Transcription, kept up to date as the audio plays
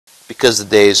because the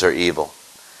days are evil.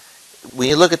 When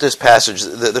you look at this passage,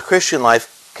 the Christian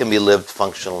life can be lived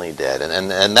functionally dead,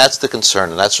 and that's the concern,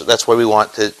 and that's why we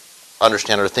want to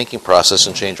understand our thinking process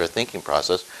and change our thinking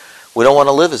process. We don't want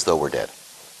to live as though we're dead.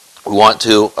 We want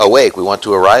to awake. We want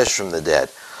to arise from the dead.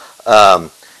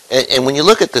 And when you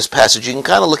look at this passage, you can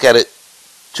kind of look at it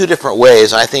two different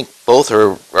ways. I think both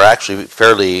are actually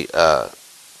fairly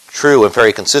true and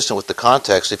very consistent with the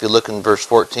context. If you look in verse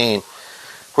 14,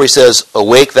 where he says,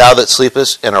 "Awake thou that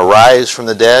sleepest, and arise from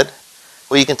the dead."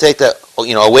 Well, you can take that,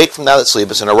 awake from thou that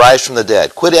sleepest, and arise from the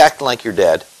dead. Quit acting like you're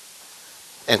dead,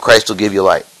 and Christ will give you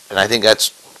light. And I think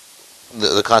that's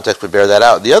the context would bear that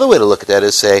out. The other way to look at that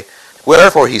is say,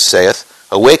 "Wherefore he saith,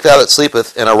 Awake thou that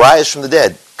sleepest, and arise from the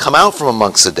dead." Come out from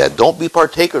amongst the dead. Don't be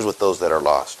partakers with those that are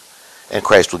lost, and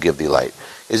Christ will give thee light.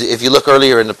 If you look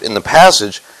earlier in the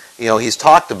passage, he's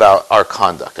talked about our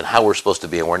conduct and how we're supposed to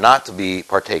be, and we're not to be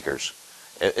partakers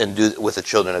and do with the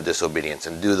children of disobedience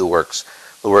and do the works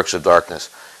of darkness.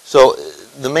 So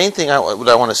the main thing what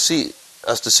I want us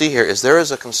to see here is there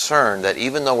is a concern that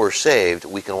even though we're saved,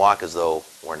 we can walk as though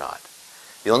we're not.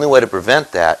 The only way to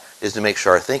prevent that is to make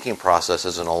sure our thinking process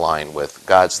is in line with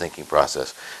God's thinking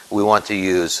process. We want to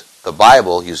use the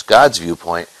Bible, use God's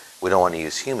viewpoint. We don't want to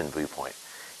use human viewpoint.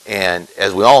 And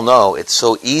as we all know, it's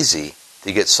so easy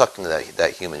to get sucked into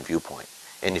that human viewpoint.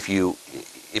 And if you're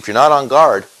not on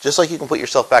guard, just like you can put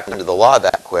yourself back into the law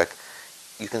that quick,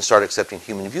 you can start accepting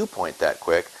human viewpoint that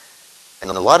quick. And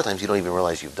then a lot of times you don't even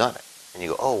realize you've done it. And you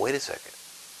go, oh, wait a second.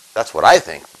 That's what I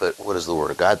think, but what does the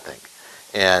Word of God think?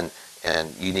 And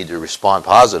you need to respond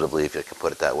positively, if you can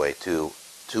put it that way, to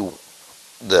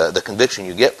the conviction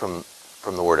you get from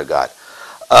the Word of God.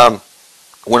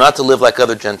 We're not to live like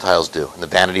other Gentiles do, in the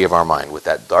vanity of our mind, with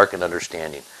that darkened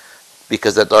understanding,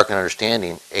 because that darkened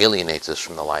understanding alienates us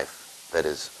from the life that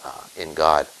is in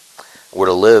God. We're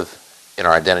to live in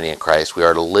our identity in Christ. We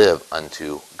are to live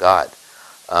unto God.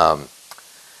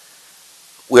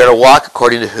 We are to walk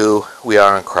according to who we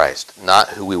are in Christ, not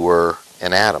who we were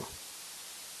in Adam.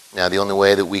 Now, the only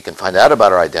way that we can find out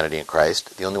about our identity in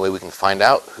Christ, the only way we can find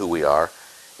out who we are,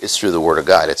 is through the Word of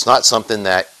God. It's not something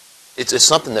that, it's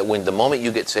something that when the moment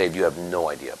you get saved, you have no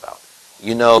idea about.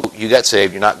 You know you got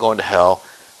saved, you're not going to hell,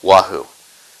 wahoo.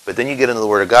 But then you get into the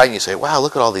Word of God and you say, wow,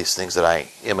 look at all these things that I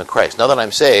am in Christ. Now that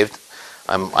I'm saved,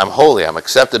 I'm holy, I'm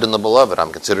accepted in the beloved,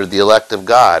 I'm considered the elect of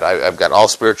God, I've got all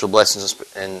spiritual blessings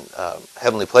in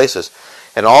heavenly places.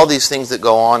 And all these things that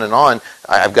go on and on,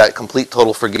 I've got complete,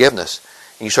 total forgiveness.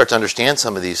 And you start to understand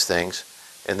some of these things,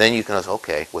 and then you can say,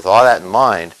 okay, with all that in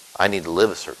mind, I need to live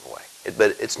a certain way.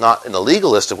 But it's not in a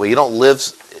legalistic way. You don't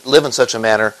live in such a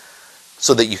manner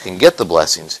so that you can get the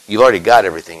blessings. You've already got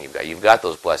everything you've got. You've got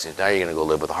those blessings. Now you're going to go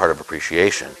live with a heart of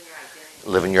appreciation.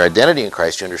 Live in your identity in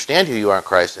Christ. You understand who you are in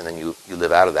Christ, and then you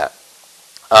live out of that.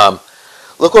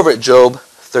 Look over at Job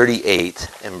 38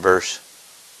 and verse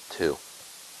 2.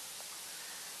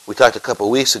 We talked a couple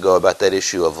of weeks ago about that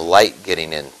issue of light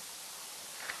getting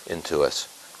into us.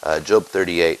 Job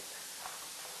 38.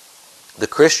 The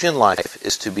Christian life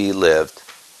is to be lived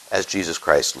as Jesus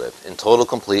Christ lived, in total,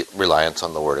 complete reliance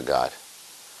on the Word of God.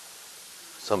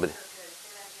 Somebody.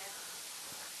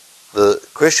 The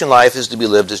Christian life is to be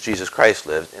lived as Jesus Christ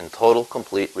lived, in total,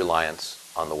 complete reliance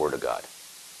on the Word of God.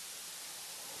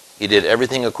 He did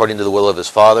everything according to the will of His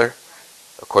Father,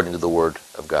 according to the Word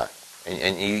of God.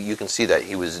 And you can see that.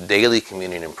 He was daily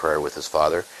communing in prayer with His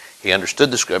Father. He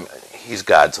understood the Scripture. He's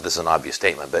God, so this is an obvious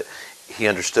statement, but He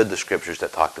understood the Scriptures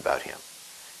that talked about Him.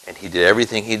 And He did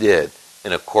everything He did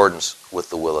in accordance with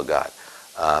the will of God.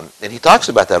 And He talks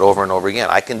about that over and over again.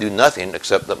 I can do nothing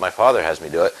except that my Father has me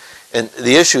do it. And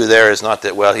the issue there is not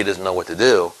that, well, He doesn't know what to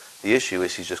do. The issue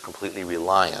is He's just completely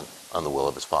relying on the will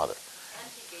of His Father.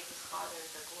 And He gave His Father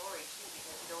the glory, too,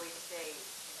 because He'd always say,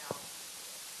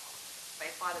 my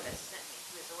Father that sent me.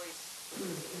 He was always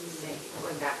saying,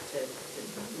 going back to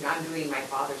not doing my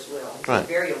Father's will. Right.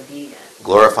 Very obedient.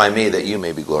 Glorify me that you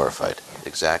may be glorified.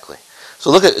 Exactly. So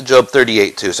look at Job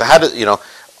 38 too. So how do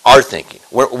our thinking?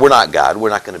 We're not God. We're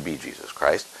not going to be Jesus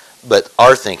Christ. But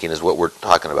our thinking is what we're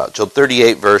talking about. Job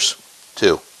 38 verse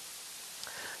 2.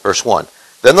 Verse 1.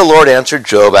 Then the Lord answered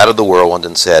Job out of the whirlwind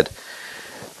and said,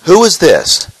 Who is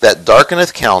this that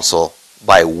darkeneth counsel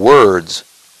by words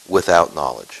without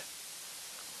knowledge?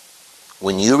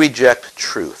 When you reject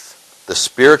truth, the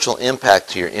spiritual impact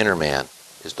to your inner man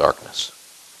is darkness.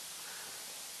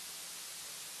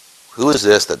 Who is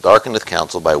this that darkeneth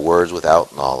counsel by words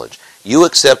without knowledge? You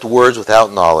accept words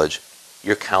without knowledge,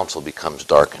 your counsel becomes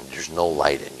darkened. There's no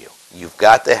light in you. You've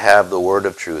got to have the word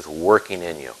of truth working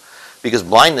in you. Because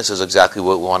blindness is exactly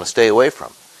what we want to stay away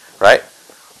from. Right?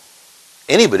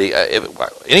 Anybody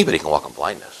can walk in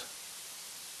blindness.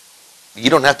 You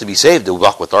don't have to be saved to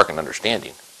walk with darkened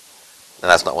understanding. And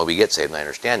that's not why we get saved, and I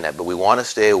understand that. But we want to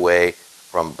stay away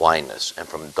from blindness and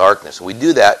from darkness. And we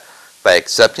do that by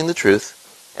accepting the truth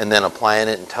and then applying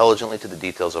it intelligently to the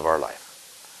details of our life.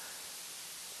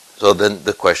 So then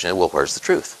the question is, well, where's the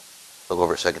truth? Look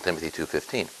over at 2 Timothy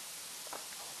 2:15.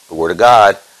 The Word of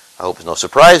God, I hope it's no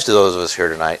surprise to those of us here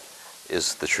tonight,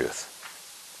 is the truth.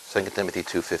 2 Timothy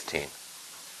 2:15.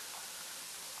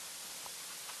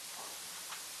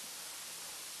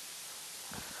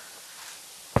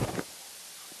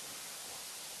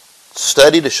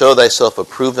 Study to show thyself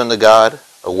approved unto God,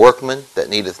 a workman that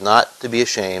needeth not to be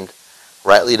ashamed,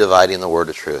 rightly dividing the word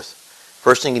of truth.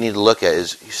 First thing you need to look at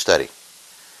is you study.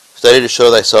 Study to show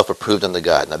thyself approved unto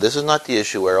God. Now this is not the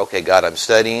issue where, okay, God, I'm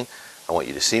studying, I want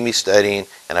you to see me studying,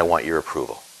 and I want your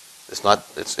approval. It's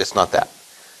not that.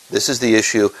 This is the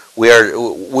issue. We're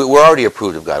already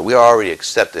approved of God. We are already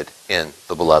accepted in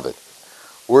the beloved.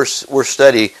 We're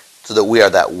study so that we are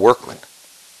that workman.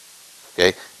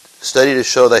 Okay? Study to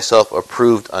show thyself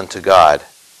approved unto God.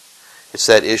 It's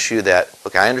that issue that,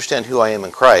 look, I understand who I am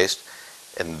in Christ,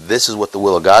 and this is what the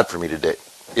will of God for me today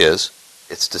is.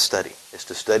 It's to study. It's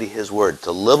to study His Word,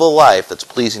 to live a life that's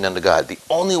pleasing unto God. The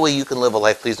only way you can live a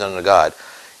life pleasing unto God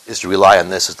is to rely on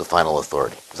this as the final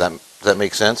authority. Does that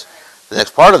make sense? The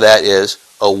next part of that is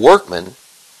a workman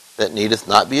that needeth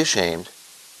not be ashamed,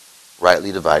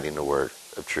 rightly dividing the word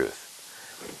of truth.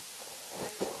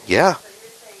 Yeah.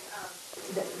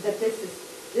 That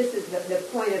this is the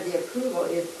point of the approval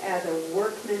is as a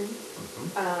workman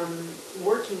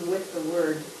working with the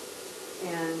word,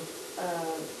 and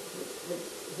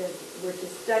we're to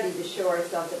study to show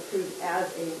ourselves approved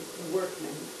as a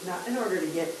workman, not in order to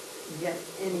get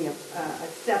any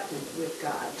acceptance with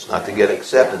God. It's not to get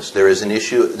acceptance. There is an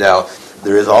issue now.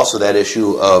 There is also that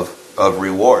issue of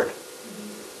reward.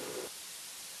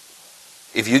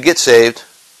 If you get saved,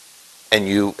 and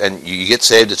you get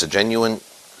saved, it's a genuine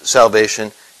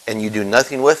salvation, and you do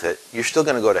nothing with it, you're still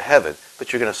going to go to heaven,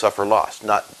 but you're going to suffer loss.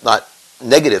 Not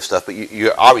negative stuff, but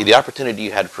the opportunity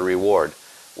you had for reward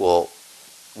will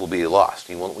be lost.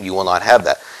 You will not have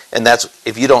that. And that's,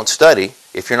 if you don't study,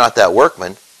 if you're not that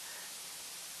workman,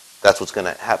 that's what's going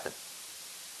to happen.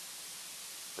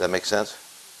 Does that make sense?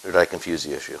 Or did I confuse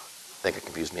the issue? I think I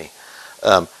confused me.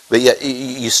 But yeah,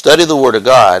 you study the Word of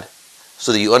God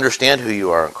so that you understand who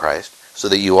you are in Christ, so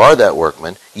that you are that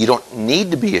workman. You don't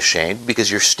need to be ashamed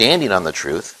because you're standing on the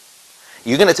truth.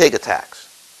 You're going to take attacks.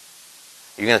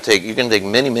 You're going to take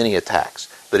many, many attacks.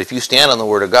 But if you stand on the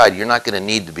Word of God, you're not going to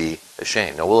need to be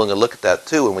ashamed. Now, we're going to look at that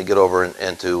too when we get over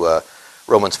into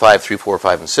Romans 5, 3, 4,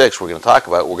 5, and 6. We're going to talk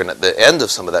about the end of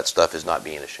some of that stuff is not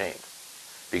being ashamed,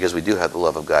 because we do have the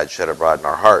love of God shed abroad in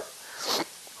our heart. Well,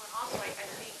 and also, I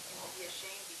think you won't be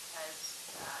ashamed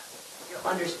because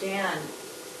you'll understand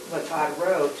what God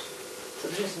wrote. So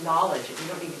there's just knowledge. If you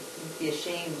don't need to be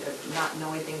ashamed of not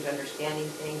knowing things, understanding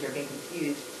things, or being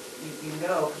confused, you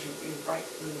know because you've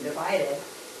rightly divided.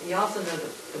 And you also know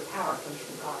the power comes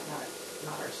from God,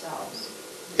 not ourselves.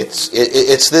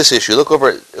 It's this issue. Look over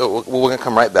at, we're going to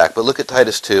come right back, but look at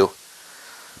Titus 2.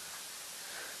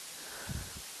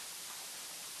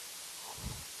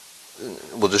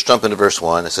 We'll just jump into verse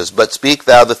 1. It says, "But speak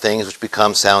thou the things which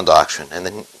become sound doctrine." And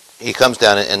then he comes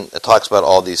down and talks about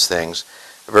all these things.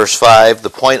 Verse 5, the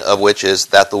point of which is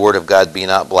that the word of God be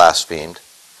not blasphemed.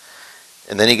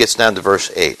 And then he gets down to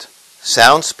verse 8.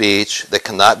 "Sound speech that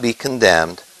cannot be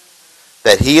condemned,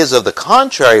 that he is of the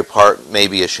contrary part may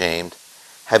be ashamed,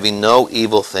 having no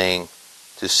evil thing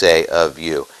to say of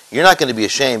you." You're not going to be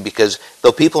ashamed because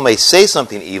though people may say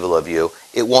something evil of you,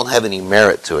 it won't have any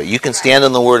merit to it. You can stand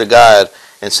on the Word of God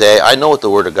and say, I know what the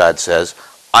Word of God says.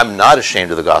 I'm not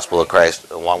ashamed of the gospel of Christ,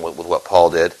 along with what Paul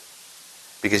did,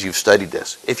 because you've studied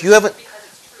this. If you haven't,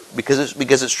 because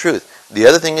it's truth. The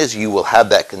other thing is you will have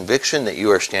that conviction that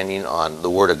you are standing on the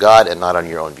Word of God and not on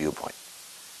your own viewpoint.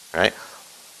 Right?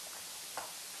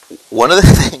 One of the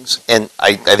things, and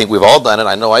I think we've all done it,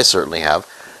 I know I certainly have,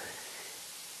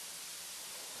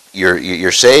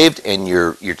 you're saved and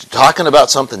you're talking about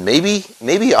something maybe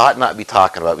you ought not be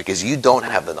talking about because you don't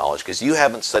have the knowledge, because you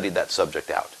haven't studied that subject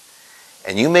out.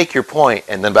 And you make your point,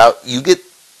 and then you get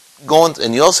going,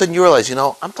 and all of a sudden you realize,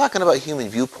 I'm talking about human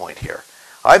viewpoint here.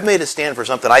 I've made a stand for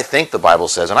something I think the Bible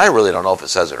says, and I really don't know if it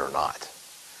says it or not.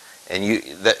 And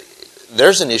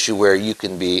there's an issue where you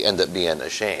can end up being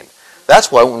ashamed.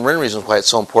 That's one of the reasons why it's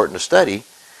so important to study.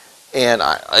 And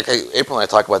April and I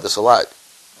talk about this a lot.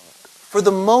 For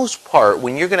the most part,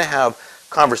 when you're going to have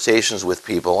conversations with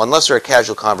people, unless they're a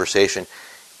casual conversation,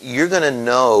 you're going to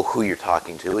know who you're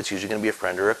talking to. It's usually going to be a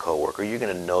friend or a coworker. You're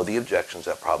going to know the objections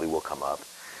that probably will come up.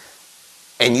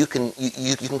 And you can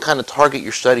kind of target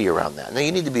your study around that. Now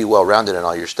you need to be well-rounded in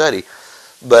all your study,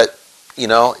 but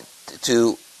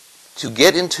to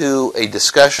get into a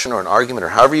discussion or an argument or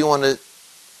however you want to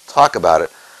talk about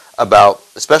it, about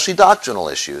especially doctrinal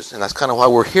issues, and that's kind of why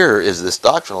we're here, is this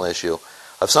doctrinal issue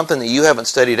of something that you haven't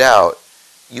studied out,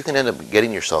 you can end up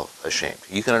getting yourself ashamed.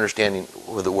 You can understand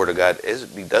where the Word of God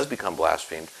does become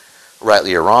blasphemed,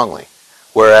 rightly or wrongly.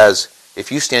 Whereas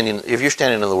if you're standing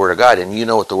in the Word of God and you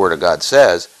know what the Word of God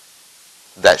says,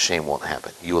 that shame won't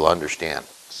happen. You will understand.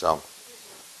 So,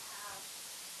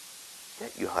 yeah,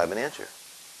 you'll have an answer.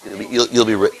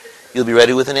 You'll be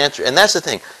ready with an answer. And that's the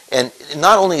thing. And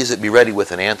not only is it be ready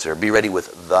with an answer, be ready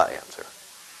with the answer.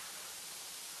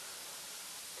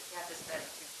 You have to study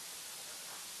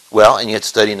too. Well, and you have to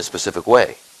study in a specific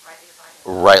way.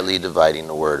 Rightly dividing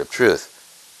the word of truth.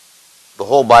 The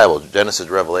whole Bible, Genesis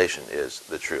to Revelation, is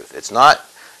the truth. It's not,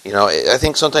 I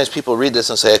think sometimes people read this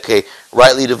and say, okay,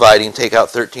 rightly dividing, take out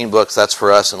 13 books, that's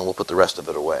for us, and we'll put the rest of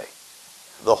it away.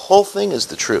 The whole thing is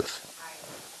the truth.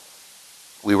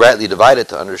 We rightly divide it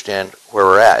to understand where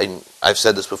we're at. And I've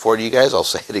said this before to you guys, I'll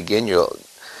say it again. Romans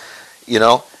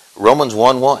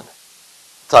 1:1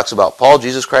 talks about Paul,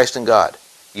 Jesus Christ, and God.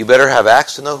 You better have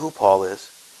Acts to know who Paul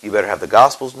is. You better have the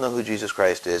Gospels to know who Jesus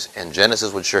Christ is. And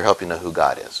Genesis would sure help you know who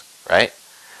God is. Right?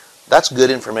 That's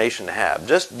good information to have.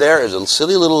 Just there is a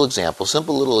simple little example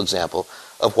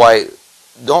of why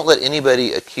don't let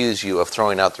anybody accuse you of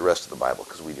throwing out the rest of the Bible,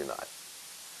 because we do not.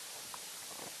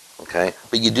 Okay?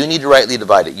 But you do need to rightly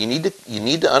divide it. You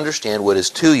need to understand what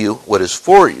is to you, what is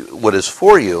for you, what is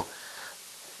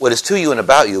to you and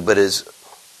about you, but is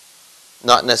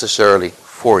not necessarily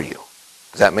for you.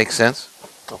 Does that make sense?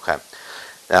 Okay.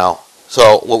 Now,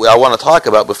 so what I want to talk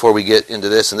about before we get into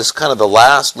this, and this is kind of the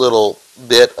last little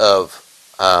bit of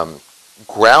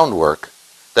groundwork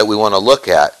that we want to look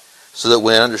at, so that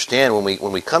we understand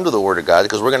when we come to the Word of God,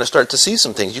 because we're going to start to see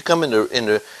some things. You come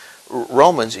into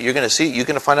Romans, you're going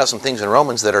to find out some things in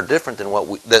Romans that are different than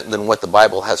what the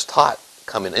Bible has taught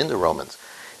coming into Romans,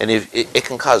 and it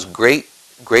can cause great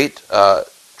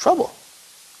trouble.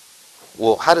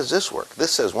 Well, how does this work?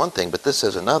 This says one thing, but this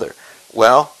says another.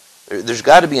 Well, there's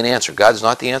got to be an answer. God's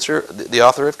not the answer, the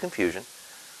author of confusion.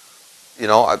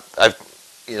 Somebody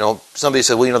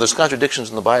said, well, there's contradictions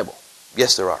in the Bible.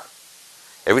 Yes, there are.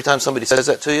 Every time somebody says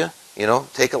that to you,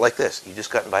 take it like this. You just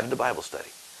got invited to Bible study.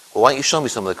 Well, why don't you show me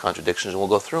some of the contradictions and we'll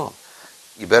go through them.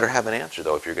 You better have an answer,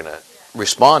 though, if you're going to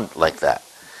respond like that.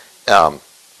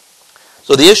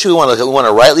 So the issue we want to look at, we want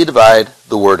to rightly divide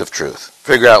the word of truth.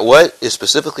 Figure out what is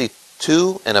specifically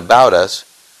to and about us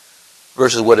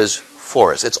versus what is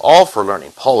for us. It's all for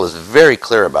learning. Paul is very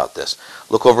clear about this.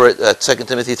 Look over at 2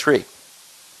 Timothy 3,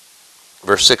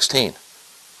 verse 16.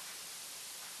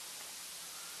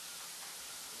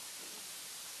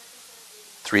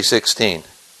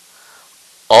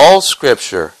 All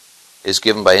Scripture is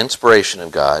given by inspiration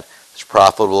of God. It's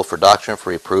profitable for doctrine, for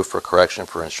reproof, for correction,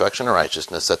 for instruction in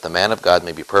righteousness, that the man of God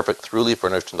may be perfect, thoroughly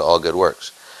furnished unto all good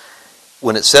works.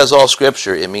 When it says all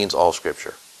Scripture, it means all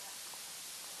Scripture.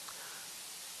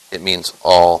 It means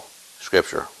all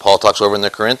Scripture. Paul talks over in the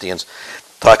Corinthians,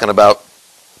 talking about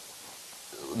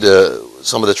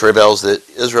some of the travails that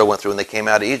Israel went through when they came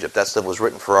out of Egypt. That stuff was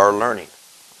written for our learning.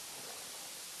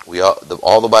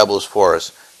 All the Bible is for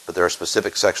us, but there are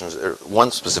specific sections,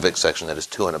 one specific section that is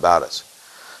to and about us.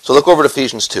 So look over to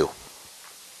Ephesians 2.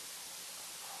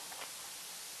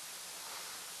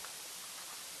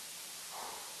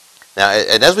 Now,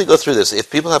 and as we go through this, if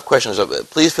people have questions,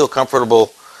 please feel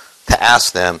comfortable to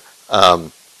ask them,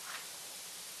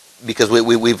 because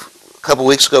we've a couple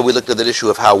weeks ago we looked at that issue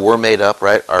of how we're made up,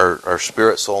 right? Our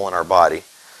spirit, soul, and our body.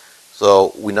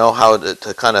 So we know how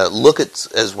to kind of look at,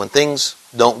 as when things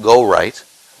don't go right,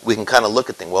 we can kind of look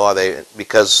at things. Well, are they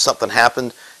because something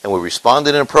happened and we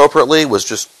responded inappropriately? Was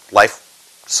just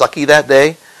life sucky that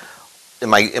day?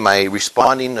 Am I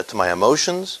responding to my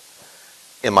emotions?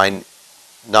 Am I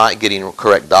not getting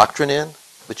correct doctrine in?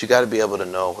 But you got to be able to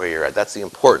know where you're at. That's the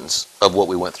importance of what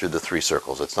we went through the 3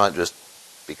 circles. It's not just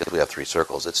because we have 3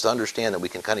 circles. It's to understand that we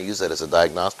can kind of use that as a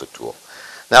diagnostic tool.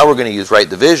 Now we're going to use right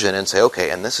division and say,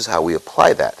 okay, and this is how we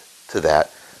apply that to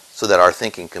that so that our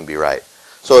thinking can be right.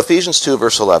 So Ephesians 2,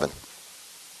 verse 11.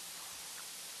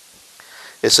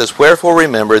 It says, wherefore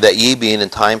remember that ye being in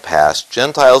time past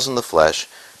Gentiles in the flesh,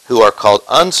 who are called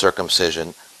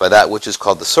uncircumcision by that which is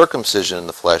called the circumcision in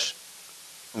the flesh,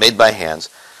 made by hands,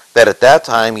 that at that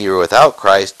time ye were without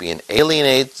Christ, being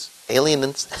aliens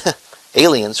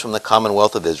from the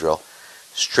commonwealth of Israel,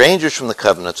 strangers from the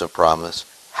covenants of promise,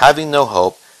 having no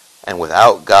hope, and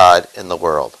without God in the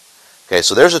world. Okay,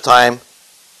 so there's a time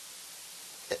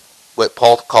what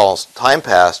Paul calls time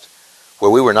past,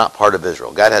 where we were not part of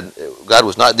Israel. God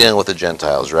was not dealing with the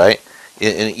Gentiles, right?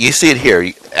 And you see it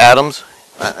here. I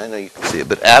know you can see it,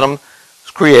 but Adam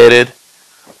is created,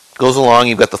 goes along,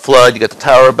 you've got the flood, you've got the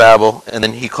Tower of Babel, and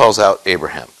then he calls out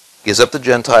Abraham. Gives up the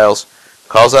Gentiles,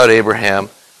 calls out Abraham,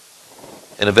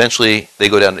 and eventually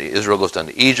Israel goes down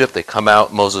to Egypt, they come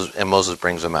out, Moses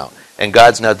brings them out. And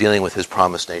God's now dealing with his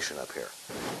promised nation up here.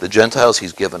 The Gentiles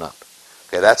he's given up.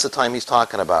 Okay, that's the time he's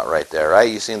talking about right there,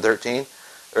 right? You see in 13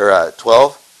 or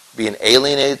 12, being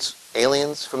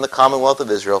aliens from the commonwealth of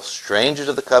Israel, strangers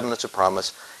of the covenants of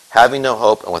promise, having no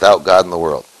hope and without God in the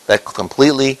world. That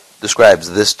completely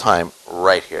describes this time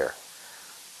right here.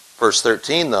 Verse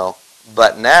 13 though,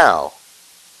 but now,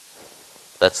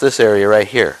 that's this area right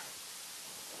here.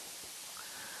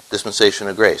 Dispensation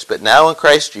of grace. But now in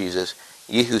Christ Jesus,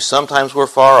 ye who sometimes were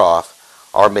far off,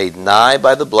 are made nigh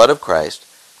by the blood of Christ,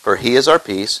 for he is our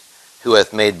peace, who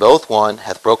hath made both one,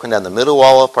 hath broken down the middle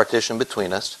wall of partition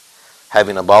between us,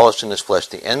 having abolished in his flesh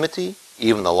the enmity,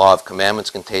 even the law of commandments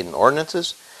contained in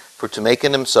ordinances, for to make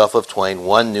in himself of twain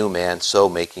one new man, so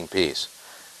making peace.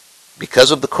 Because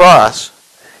of the cross,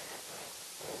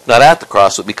 not at the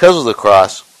cross, but because of the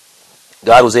cross,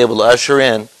 God was able to usher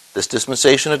in this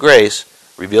dispensation of grace,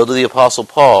 revealed to the Apostle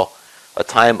Paul, a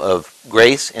time of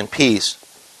grace and peace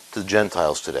to the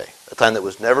Gentiles today. A time that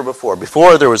was never before.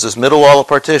 Before there was this middle wall of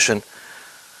partition.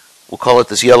 We'll call it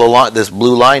this yellow line, this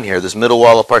blue line here, this middle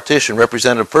wall of partition,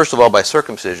 represented first of all by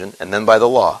circumcision and then by the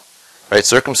law. Right?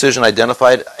 Circumcision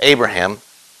identified Abraham.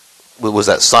 Was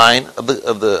that sign of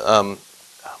the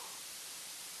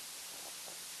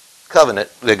covenant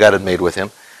that God had made with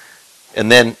him.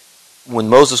 And then when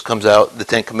Moses comes out, the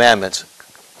Ten Commandments,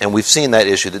 and we've seen that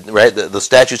issue, right? The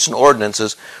statutes and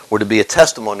ordinances were to be a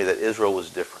testimony that Israel was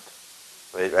different.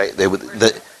 Right? They would,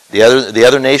 the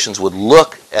other nations would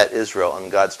look at Israel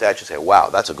and God's statutes and say, wow,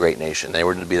 that's a great nation. They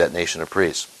were to be that nation of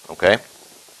priests. Okay?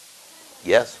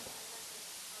 Yes?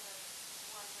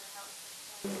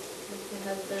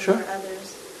 Sure. Or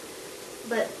others.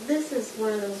 But this is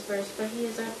one of those verses, for he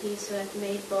is our peace, who hath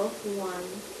made both one,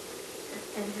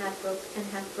 and hath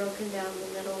broken down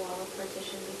the middle wall of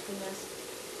partition between us.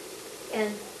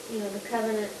 And, the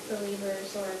covenant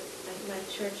believers, or my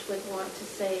church would want to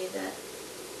say that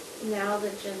now the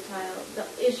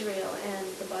Israel and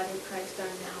the body of Christ are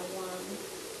now one,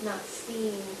 not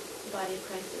seeing the body of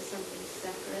Christ as something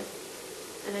separate.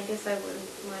 And I guess I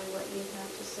wouldn't mind what you'd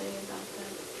have to say about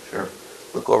that. Sure.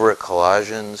 Look over at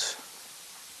Colossians.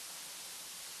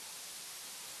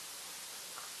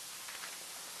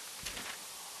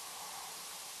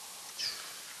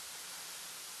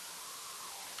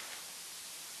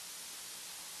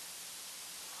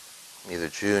 Neither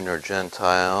Jew nor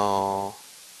Gentile.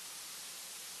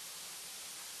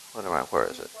 Where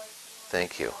is it?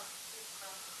 Thank you.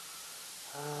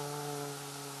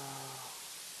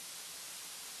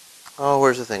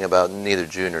 Where's the thing about neither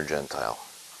Jew nor Gentile?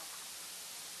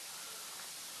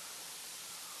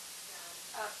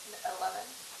 11.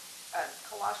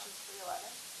 Colossians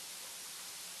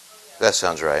 3:11. That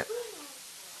sounds right.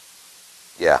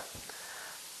 Yeah.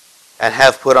 And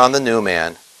have put on the new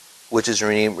man, which is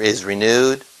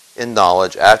renewed in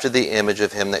knowledge after the image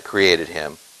of him that created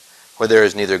him, where there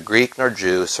is neither Greek nor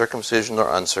Jew, circumcision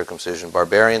nor uncircumcision,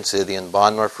 barbarian, Scythian,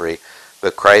 bond nor free,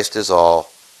 but Christ is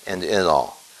all and in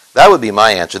all. That would be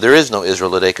my answer. There is no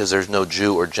Israel today because there's no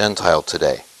Jew or Gentile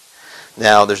today.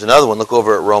 Now, there's another one. Look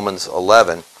over at Romans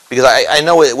 11. Because I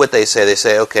know what they say. They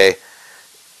say, okay,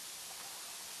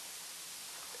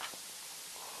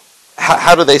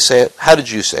 how do they say it? How did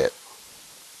you say it?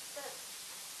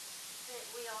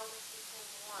 We all became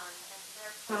one, and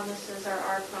their promises are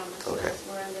our promises. Okay.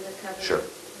 We're under the covenant. Sure.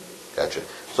 Gotcha.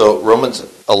 So Romans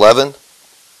 11.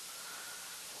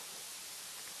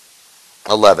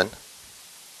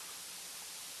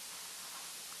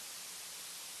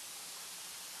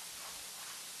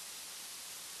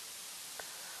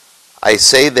 I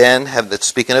say then,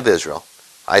 speaking of Israel,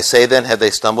 I say then, have they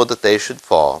stumbled that they should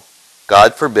fall?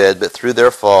 God forbid, but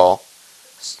rather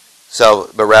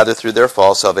through their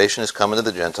fall, salvation is come unto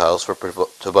the Gentiles, to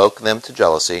provoke them to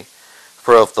jealousy.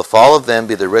 For if the fall of them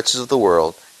be the riches of the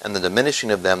world, and the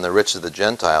diminishing of them the riches of the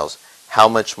Gentiles, how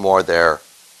much more their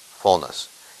fullness?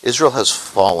 Israel has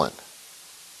fallen.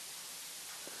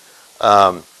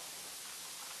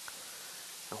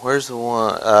 Where's the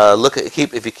one?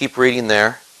 If you keep reading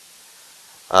there.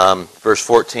 Verse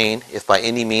 14, if by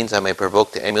any means I may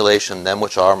provoke to emulation them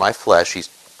which are my flesh. He's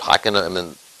talking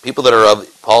to people that are of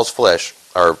Paul's flesh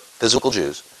are physical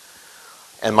Jews,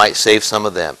 and might save some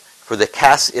of them. For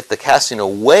if the casting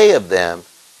away of them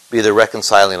be the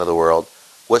reconciling of the world,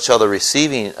 what shall the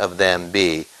receiving of them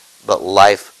be but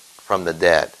life from the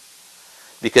dead?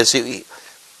 Because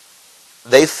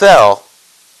they fell,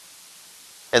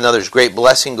 and now there's great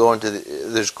blessing going to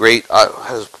there's great, how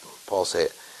does Paul say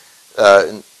it?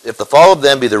 If the fall of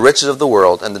them be the riches of the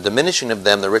world, and the diminishing of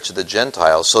them the riches of the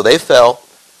Gentiles, so they fell,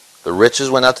 the riches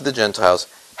went out to the Gentiles,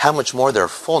 how much more their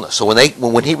fullness? So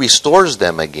when he restores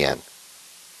them again,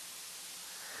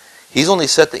 he has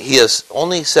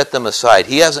only set them aside.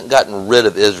 He hasn't gotten rid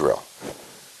of Israel.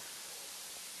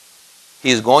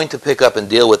 He is going to pick up and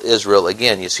deal with Israel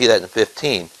again. You see that in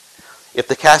 15. If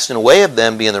the casting away of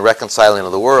them be in the reconciling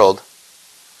of the world,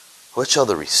 what shall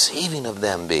the receiving of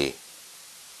them be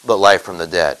but life from the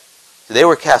dead? See, they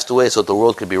were cast away so that the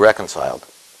world could be reconciled.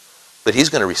 But he's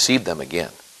going to receive them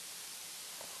again.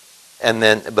 And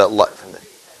then, but life from the dead.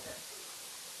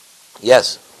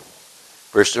 Yes.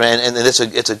 Verse 3, and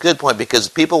it's a good point because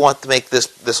people want to make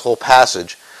this whole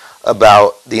passage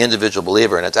about the individual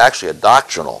believer, and it's actually a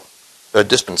doctrinal, or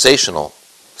dispensational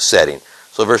setting.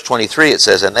 So verse 23 it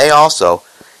says, and they also,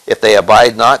 if they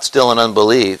abide not still in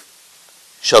unbelief,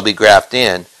 shall be grafted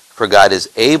in, for God is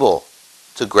able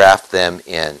to graft them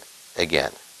in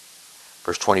again.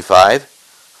 Verse 25,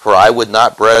 for I would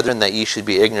not, brethren, that ye should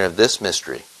be ignorant of this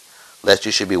mystery, lest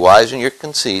ye should be wise in your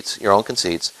own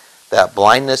conceits, that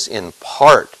blindness in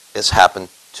part has happened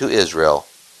to Israel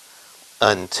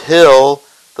until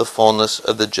the fullness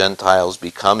of the Gentiles be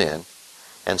come in,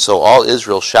 and so all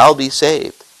Israel shall be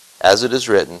saved, as it is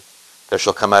written, there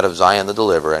shall come out of Zion the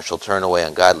deliverer, and shall turn away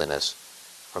ungodliness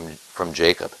from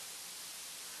Jacob.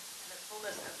 And the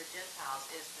fullness of the Gentiles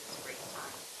is this great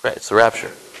time. Right, it's the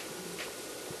rapture.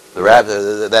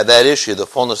 That issue, the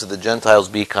fullness of the Gentiles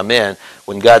be come in,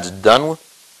 when God's done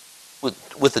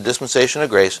with the dispensation of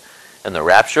grace, and the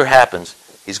rapture happens,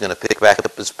 he's going to pick back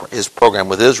up his program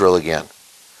with Israel again.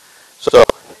 So,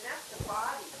 And that's the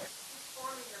body. He's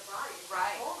forming the body.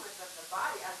 Right. The fullness of the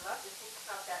body. I love to think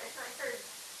about that. And I heard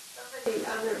somebody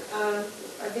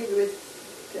I think it was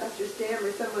Dr. Stam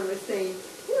or someone was saying,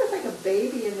 it's like a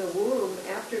baby in the womb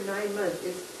after 9 months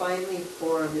is finally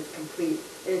formed, it's complete.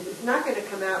 It's not going to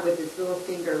come out with its little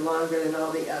finger longer than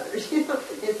all the others.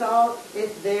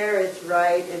 It's there, it's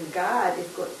right, and God is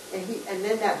going, and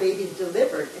then that baby's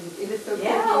delivered, and it is so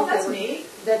Yeah, that's neat.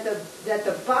 That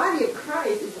the body of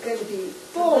Christ is going to be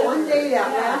full. One day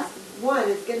that last one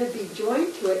is going to be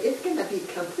joined to it. It's going to be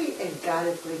complete, and God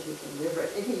is going to deliver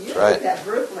it. And he uses that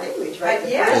birth language, right?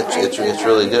 It's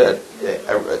really good.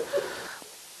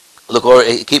 Look,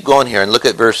 keep going here and look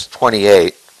at verse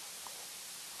 28.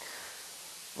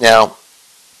 Now,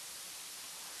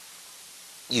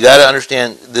 you got to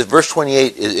understand that verse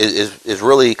 28 is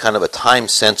really kind of a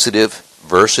time-sensitive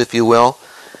verse, if you will.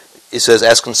 It says,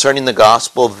 as concerning the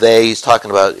gospel, he's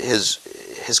talking about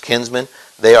his kinsmen,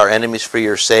 they are enemies for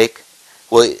your sake.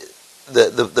 Well,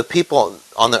 the people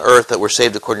on the earth that were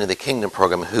saved according to the kingdom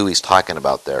program, who he's talking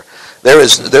about there. There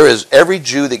is every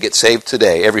Jew that gets saved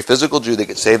today, every physical Jew that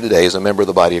gets saved today is a member of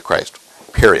the body of Christ.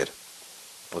 Period.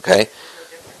 Okay?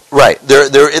 Right.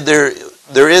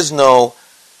 There is no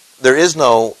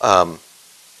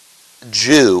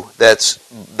Jew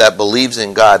that believes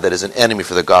in God that is an enemy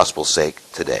for the gospel's sake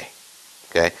today.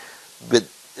 Okay? But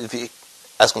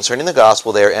as concerning the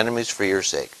gospel, they are enemies for your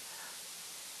sake.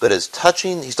 But as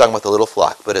touching, he's talking about the little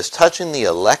flock, but as touching the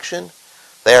election,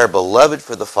 they are beloved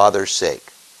for the Father's sake.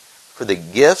 For the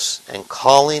gifts and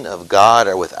calling of God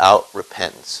are without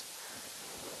repentance.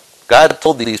 God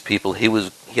told these people he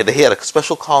had a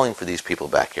special calling for these people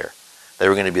back here. They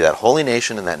were going to be that holy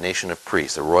nation and that nation of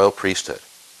priests, the royal priesthood.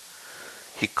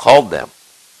 He called them.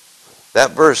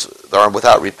 That verse, are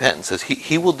without repentance, says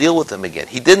he will deal with them again.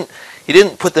 He didn't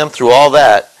put them through all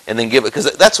that and then give it, because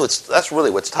that's really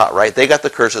what's taught, right? They got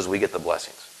the curses, we get the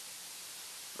blessings.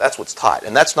 That's what's taught,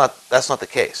 and that's not the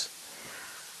case.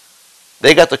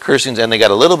 They got the cursings and they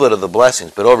got a little bit of the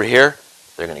blessings, but over here,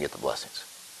 they're going to get the blessings.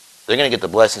 They're going to get the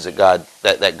blessings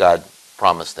that God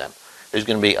promised them. There's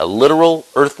going to be a literal,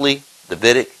 earthly,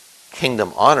 Davidic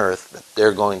kingdom on earth that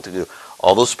they're going to do.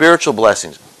 All those spiritual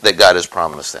blessings that God has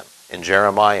promised them in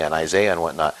Jeremiah and Isaiah and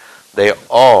whatnot, they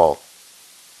all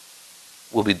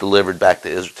will be delivered back to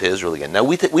Israel again. Now,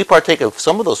 we partake of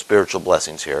some of those spiritual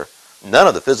blessings here, none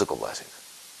of the physical blessings.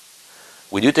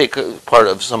 We do take part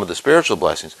of some of the spiritual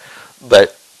blessings,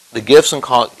 but the gifts and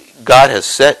God has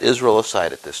set Israel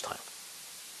aside at this time.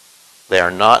 They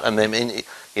are not,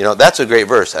 that's a great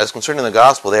verse. As concerning the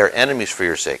gospel, they are enemies for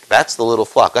your sake. That's the little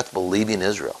flock. That's believing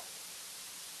Israel.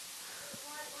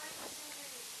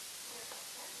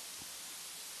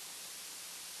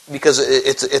 Because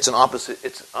it's an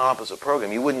opposite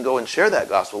program. You wouldn't go and share that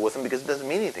gospel with them because it doesn't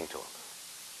mean anything to them.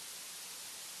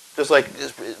 Just like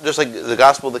the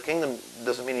gospel of the kingdom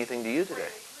doesn't mean anything to you today.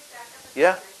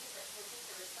 Yeah.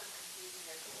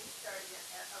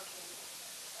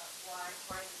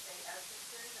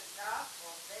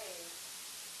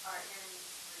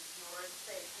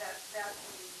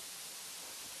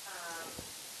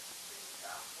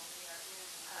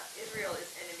 Israel is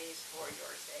enemies for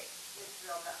your sake.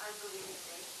 Israel, the unbelieving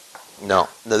nation. No.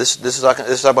 This is talking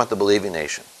about the believing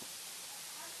nation.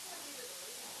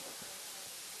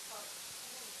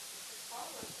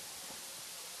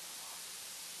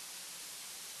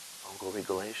 Oh, go read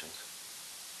Galatians.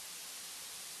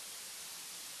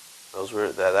 Those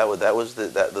were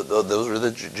those were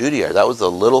the Judaizers. That was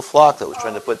the little flock that was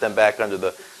trying to put them back under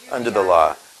the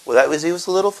law. Well, he was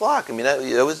the little flock. I mean,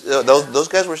 those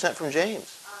guys were sent from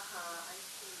James.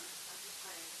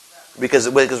 Because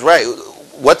right,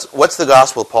 what's the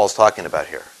gospel Paul's talking about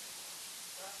here?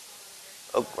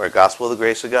 Oh, right, gospel of the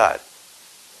grace of God.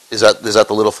 Is that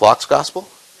the little flock's gospel?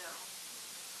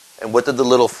 No. And what did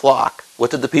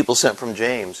the people sent from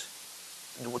James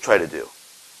try to do?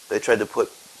 They tried to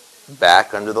put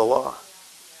back under the law.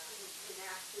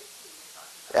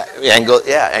 And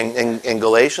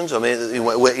Galatians, I mean,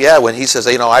 when he says,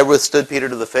 I withstood Peter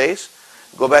to the face,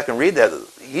 go back and read that.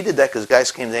 He did that because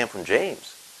guys came down from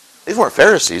James. These weren't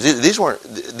Pharisees. These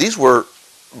were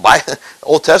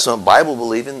Old Testament Bible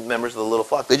believing members of the little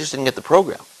flock. They just didn't get the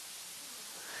program.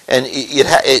 And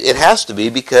it has to be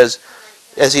because,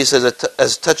 as he says,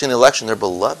 as touching the election, they're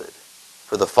beloved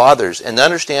for the fathers. And to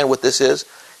understand what this is,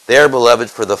 they are beloved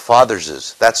for the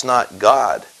fathers. That's not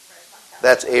God.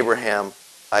 That's Abraham,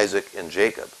 Isaac, and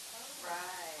Jacob.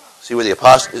 See where the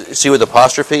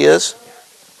apostrophe is?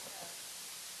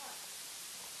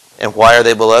 And why are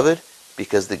they beloved?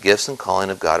 Because the gifts and calling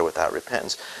of God are without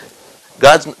repentance.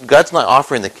 God's not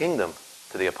offering the kingdom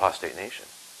to the apostate nation.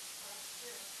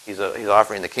 He's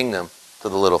offering the kingdom to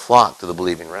the little flock, to the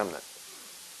believing remnant.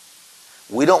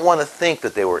 We don't want to think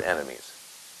that they were enemies,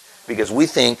 because we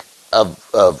think of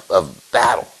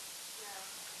battle.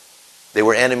 They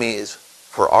were enemies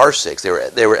for our sakes.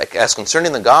 They were as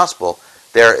concerning the gospel.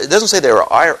 It doesn't say they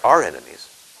were our enemies.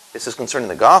 It says concerning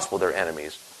the gospel, they're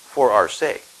enemies for our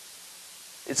sake.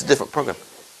 It's a different program.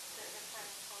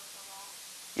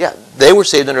 Yeah, they were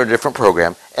saved under a different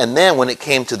program, and then when it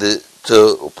came to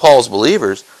Paul's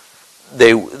believers,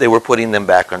 they were putting them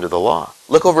back under the law.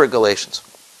 Look over at Galatians.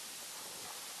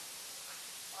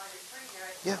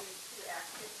 Yeah.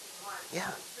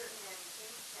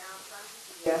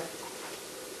 Yeah.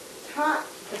 Taught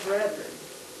the brethren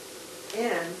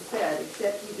and said,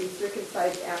 except ye be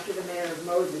circumcised after the manner of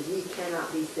Moses, ye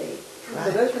cannot be saved. Right.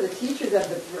 So those were the teachers of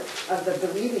the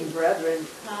believing brethren.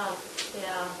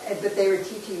 Yeah. But they were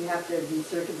teaching you have to be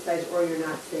circumcised or you're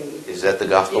not saved. Is that the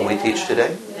gospel we teach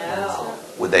today? No.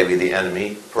 Would they be the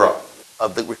enemy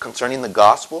concerning the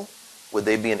gospel? Would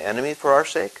they be an enemy for our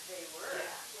sake? They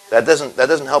were. That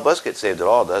doesn't help us get saved at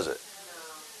all, does it?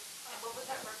 What was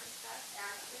that reference to?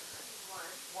 Acts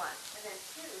 1. And then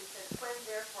 2 says, when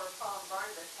therefore Paul and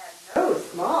Barnabas had no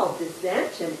small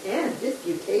dissension and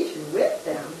disputation with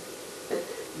them,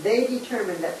 they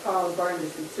determined that Paul and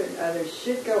Barnabas and certain others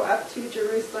should go up to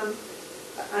Jerusalem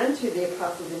unto the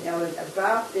apostles and elders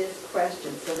about this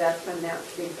question. So that's when that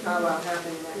big powwow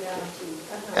happened in Acts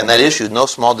 15. And that issue, no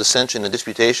small dissension and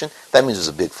disputation, that means it was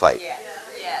a big fight. Yes,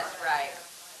 right.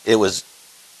 It was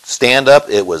stand up.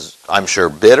 It was, I'm sure,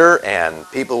 bitter, and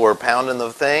people were pounding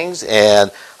the things, and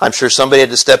I'm sure somebody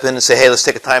had to step in and say, hey, let's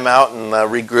take a time out and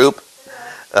regroup.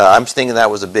 I'm thinking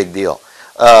that was a big deal.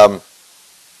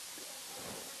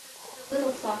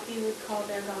 Little flock, you would call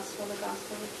their gospel the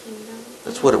gospel of the kingdom.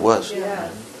 That's what it was.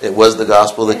 Yes. It was the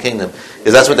gospel of the kingdom.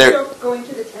 Because that's what they they're... were going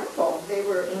to the temple. They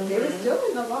were still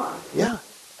in the law. Yeah,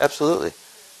 absolutely.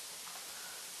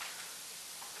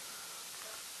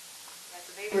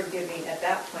 So they were giving at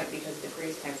that point because the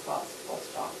grace time false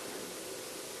doctrine.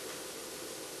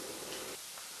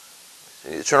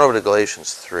 You turn over to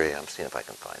Galatians 3. I'm seeing if I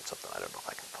can find something. I don't know if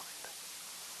I can find.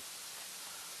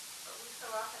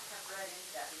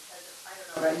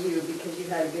 About you, because you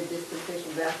had a good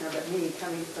dispensational background, but me,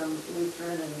 coming from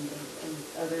Lutheran and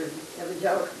other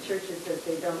evangelical churches, that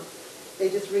they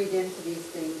just read into these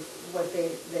things what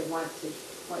they want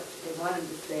them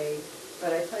to say.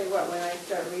 But I tell you what, when I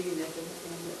start reading this, and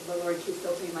the Lord keeps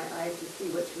opening my eyes to see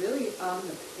what's really on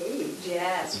the page.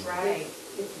 Yes, right.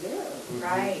 It's there.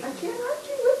 Right. I can't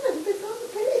argue with it if it's on the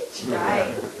page.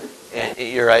 Right. And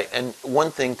you're right. And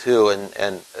one thing too,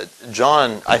 and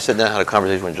John, I sat down and had a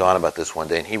conversation with John about this one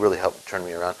day, and he really helped turn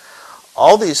me around.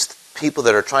 All these people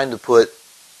that are trying to put,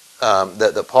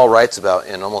 that Paul writes about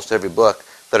in almost every book,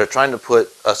 that are trying to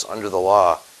put us under the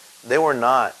law, they were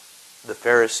not the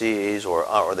Pharisees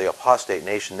or the apostate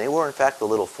nation, they were in fact the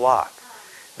little flock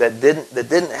that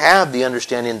didn't have the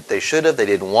understanding that they should have. They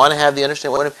didn't want to have the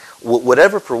understanding.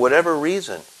 Whatever, for whatever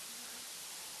reason,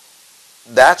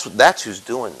 that's who's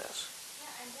doing this. Yeah,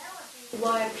 and that would be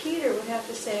why Peter would have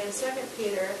to say in 2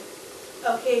 Peter,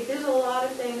 okay, there's a lot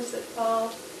of things that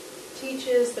Paul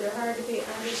teaches that are hard to be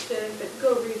understood, but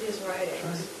go read his writings.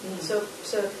 Right. Mm-hmm.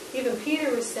 So even Peter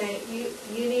was saying you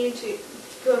need to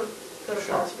go to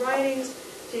Paul's writings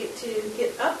to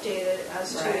get updated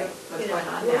as to what's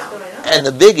going on. And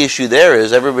the big issue there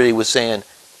is everybody was saying,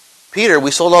 Peter,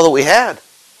 we sold all that we had.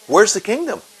 Where's the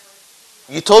kingdom?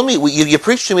 You told me, you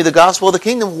preached to me the gospel of the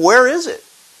kingdom. Where is it?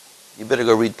 You better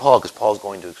go read Paul, because Paul's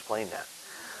going to explain that.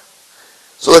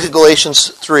 So look at Galatians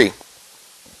 3.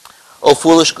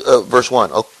 Verse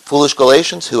 1. O foolish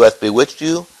Galatians, who hath bewitched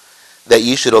you, that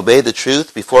ye should obey the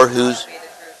truth, before whose...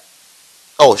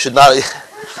 Oh, should not...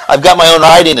 I've got my own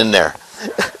writing in there.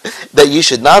 That ye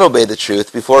should not obey the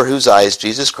truth, before whose eyes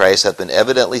Jesus Christ hath been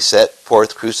evidently set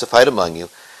forth crucified among you.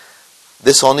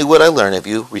 This only would I learn of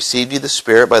you. Received ye the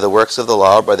Spirit by the works of the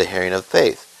law, or by the hearing of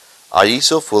faith? Are ye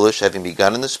so foolish, having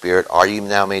begun in the Spirit, are ye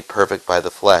now made perfect by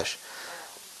the flesh?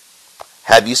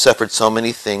 Have ye suffered so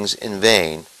many things in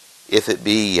vain, if it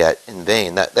be yet in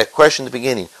vain? That question at the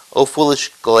beginning, O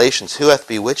foolish Galatians, who hath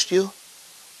bewitched you?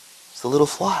 It's the little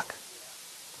flock.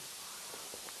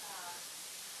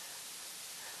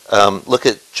 Look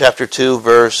at chapter 2,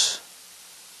 verse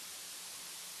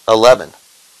 11.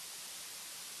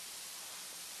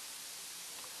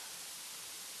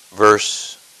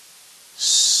 Verse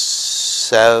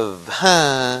 7.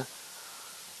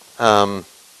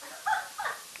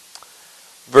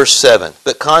 Verse 7.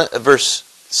 Verse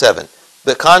 7.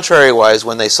 But contrariwise,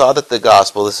 when they saw that the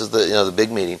gospel, this is the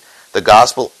big meeting, the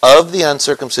gospel of the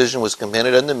uncircumcision was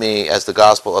commended unto me, as the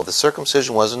gospel of the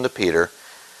circumcision was unto Peter.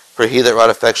 For he that wrought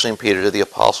effectually in Peter to the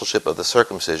apostleship of the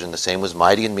circumcision, the same was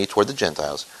mighty in me toward the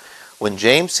Gentiles. When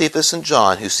James, Cephas, and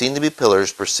John, who seemed to be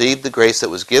pillars, perceived the grace that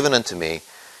was given unto me,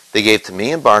 they gave to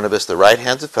me and Barnabas the right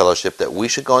hands of fellowship, that we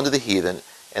should go unto the heathen,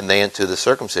 and they unto the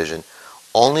circumcision.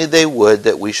 Only they would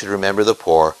that we should remember the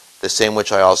poor, the same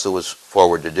which I also was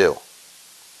forward to do.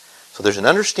 So there's an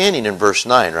understanding in verse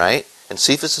 9, right? And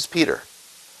Cephas is Peter.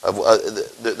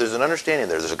 There's an understanding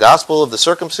there. There's a gospel of the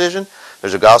circumcision.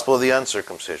 There's a gospel of the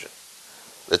uncircumcision.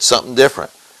 It's something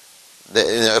different.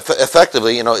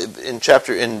 Effectively, in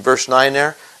verse 9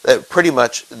 there, that pretty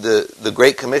much the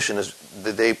Great Commission is,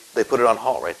 they put it on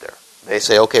halt right there. They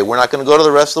say, okay, we're not going to go to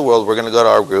the rest of the world. We're going to go to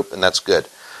our group, and that's good.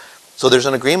 So there's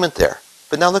an agreement there.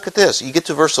 But now look at this. You get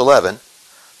to verse 11.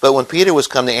 But when Peter was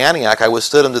come to Antioch, I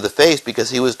withstood him to the face, because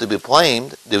he was to be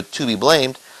blamed.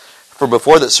 For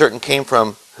before that certain came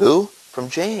from who? From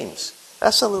James.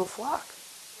 That's a little flock.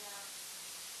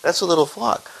 That's a little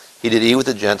flock. He did eat with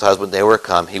the Gentiles when they were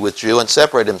come. He withdrew and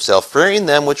separated himself, fearing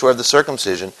them which were of the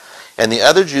circumcision. And the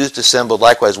other Jews dissembled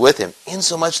likewise with him,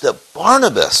 insomuch that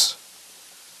Barnabas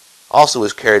also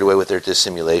was carried away with their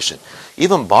dissimulation.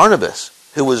 Even Barnabas,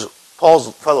 who was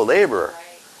Paul's fellow laborer,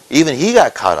 even he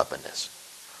got caught up in this.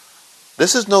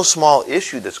 This is no small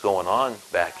issue that's going on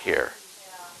back here.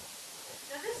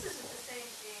 Now this isn't the same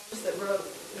James that wrote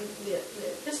the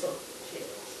epistle, James.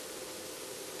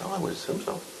 No, I would assume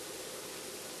so.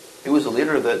 He was the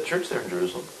leader of the church there in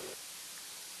Jerusalem.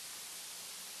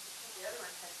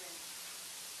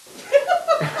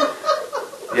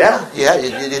 Yeah,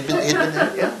 he'd been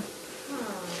there, yeah.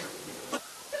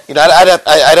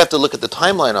 I'd have to look at the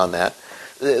timeline on that.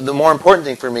 The more important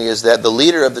thing for me is that the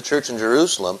leader of the church in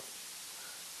Jerusalem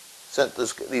sent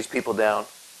these people down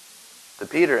to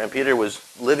Peter, and Peter was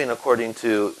living according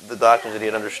to the doctrines that he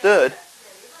had understood.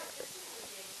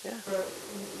 Yeah.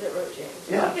 That wrote James.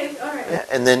 Yeah. Okay, all right. Yeah.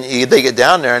 And then they get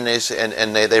down there, and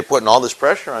they're putting all this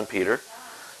pressure on Peter,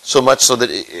 so much so that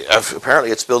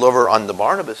apparently it spilled over on the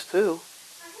Barnabas too.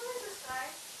 So who is this guy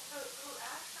who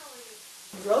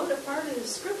actually wrote a part of the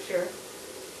scripture,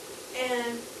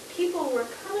 and people were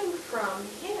coming from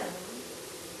him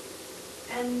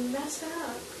and messed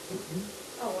up? Mm-hmm.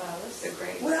 Oh wow, this is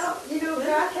great. Well,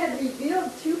 God had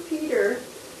revealed to Peter,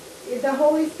 the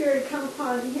Holy Spirit had come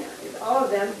upon him, all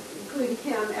of them, including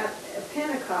him, at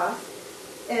Pentecost.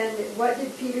 And what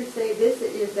did Peter say? This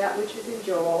is that which is in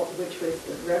Joel, which was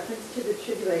the reference to the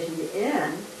tribulation, the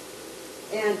end.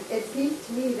 And it seems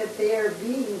to me that they are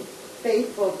being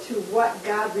faithful to what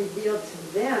God revealed to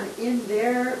them in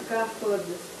their gospel of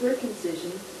the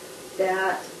circumcision,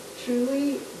 that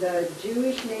truly the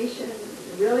Jewish nation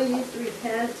really needs to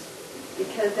repent,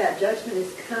 because that judgment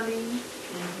is coming,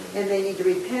 and they need to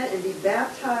repent and be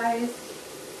baptized,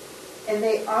 and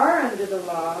they are under the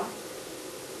law.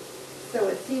 So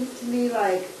it seems to me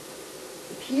like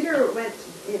Peter went,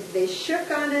 if they shook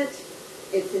on it,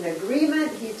 it's an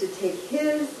agreement. He's to take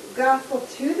his gospel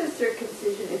to the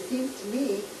circumcision. It seems to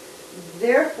me,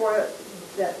 therefore,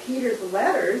 that Peter's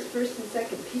letters, 1st and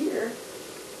 2nd Peter,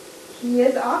 he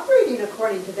is operating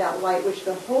according to that light which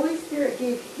the Holy Spirit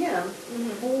gave him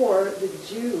for the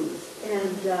Jews.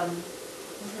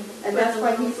 And that's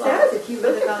why he says, if you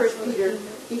look at 1 Peter,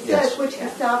 he says, which the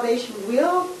salvation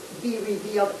will be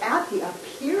revealed at the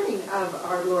appearing of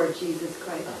our Lord Jesus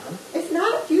Christ. It's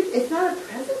not a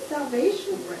present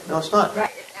salvation. No, it's not.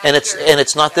 Right. And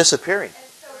it's not this appearing.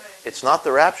 It's not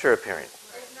the rapture appearing.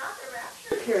 It's not the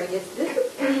rapture appearing. It's this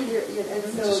appearing. And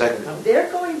It's the second so coming.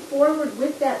 they're going forward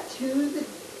with that to the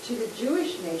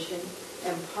Jewish nation,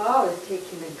 and Paul is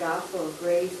taking the gospel of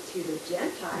grace to the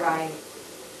Gentiles. Right.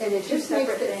 And it Two just makes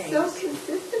separate it so things.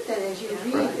 consistent then as you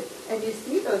read Right. and you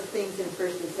see those things in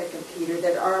 1st and 2nd Peter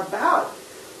that are about,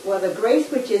 well, the grace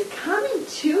which is coming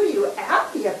to you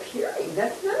at the appearing.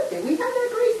 That's another thing. We have that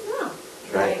grace now.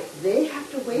 Right. They have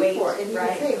to wait for it. And you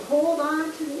right. can say, hold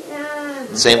on to the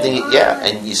end. Same thing, Hold yeah. on.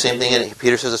 And same thing.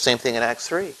 Peter says the same thing in Acts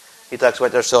 3. He talks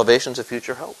about their salvation's a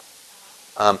future hope.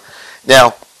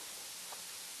 Now,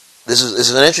 this is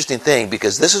an interesting thing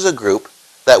because this is a group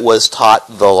that was taught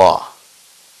the law.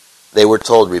 They were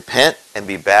told, repent and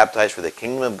be baptized for the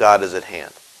kingdom of God is at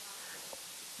hand.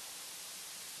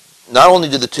 Not only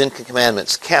do the 10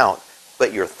 Commandments count,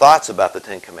 but your thoughts about the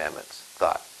 10 Commandments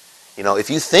thought. You know, if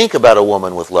you think about a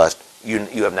woman with lust, you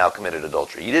have now committed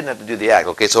adultery. You didn't have to do the act.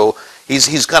 Okay, so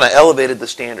he's kind of elevated the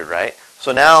standard, right?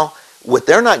 So now, what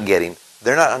they're not getting,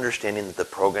 they're not understanding that the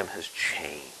program has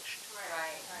changed.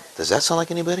 Right. Does that sound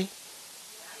like anybody?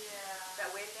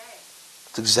 That way today.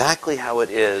 It's exactly how it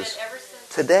is And ever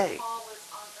since today. Paul was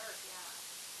on earth,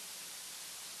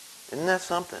 Isn't that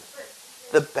something?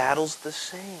 The battle's the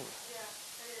same.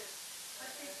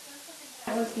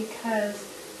 That was because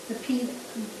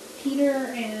Peter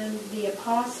and the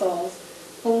apostles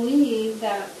believed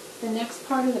that the next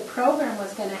part of the program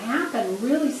was going to happen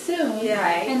really soon. Yeah.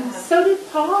 Right. And so did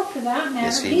Paul, for that matter.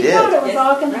 Yes, he he did. thought it was Yes,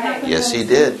 all going to right. happen Yes, really he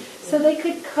did. soon. So they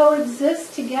could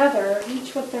coexist together,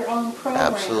 each with their own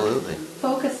program. Absolutely.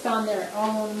 Focused on their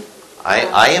own.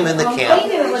 I am in the own camp.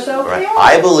 thing, and it was okay. Right.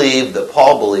 I believe that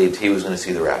Paul believed he was going to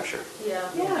see the rapture.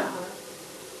 Yeah.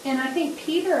 And I think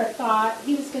Peter thought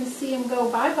he was going to see him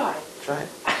go bye-bye. That's right.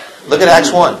 Look at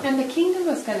Acts 1. And the kingdom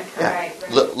was going to come. Yeah.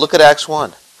 Right. Look at Acts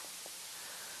 1.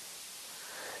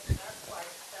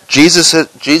 Jesus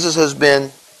has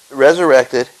been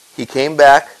resurrected. He came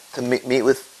back to meet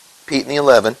with Pete and the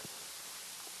 11.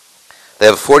 They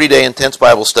have a 40-day intense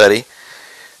Bible study.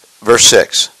 Verse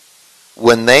 6.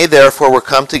 When they therefore were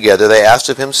come together, they asked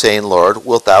of him, saying, Lord,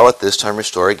 wilt thou at this time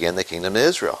restore again the kingdom to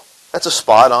Israel? That's a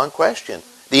spot-on question.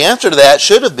 The answer to that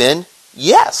should have been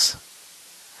yes.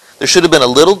 There should have been a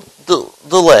little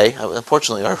delay.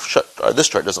 Unfortunately, this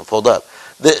chart doesn't fold up.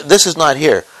 This is not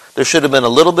here. There should have been a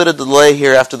little bit of delay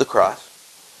here after the cross.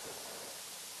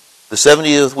 The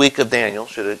 70th week of Daniel,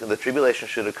 the tribulation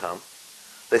should have come.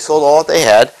 They sold all that they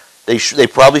had. They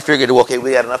probably figured, well, okay,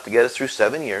 we had enough to get us through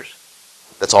 7 years.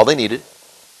 That's all they needed.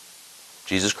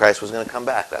 Jesus Christ was going to come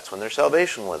back. That's when their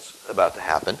salvation was about to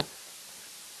happen.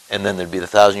 And then there'd be the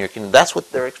 1,000-year kingdom. That's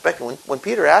what they're expecting. When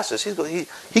Peter asks us,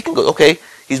 he can go, okay,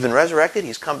 he's been resurrected,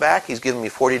 he's come back, he's given me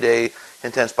 40-day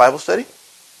intense Bible study.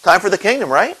 Time for the kingdom,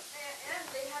 right? And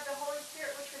they had the Holy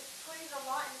Spirit, which was putting the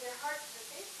law in their hearts that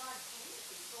they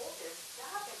spontaneously sold their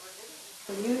stuff and were living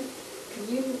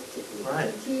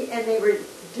Community, and they were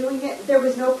doing it. There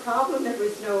was no problem. There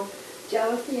was no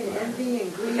jealousy and envy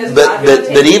and greed. Because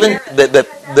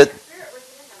But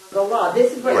The law.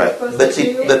 This is what Right. you're supposed But to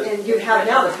see, do, but- and you have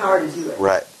now the power to do it.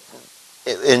 right.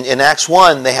 In Acts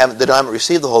 1, they haven't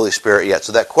received the Holy Spirit yet.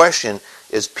 So that question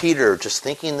is Peter just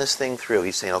thinking this thing through.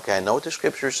 He's saying, okay, I know what the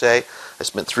Scriptures say. I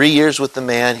spent 3 years with the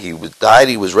man. He died.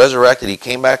 He was resurrected. He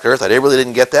came back to earth. I really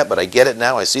didn't get that, but I get it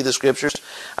now. I see the Scriptures.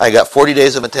 I got 40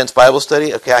 days of intense Bible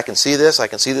study. Okay, I can see this. I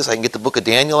can see this. I can get the book of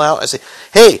Daniel out. I say,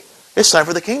 hey, it's time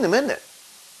for the kingdom, isn't it?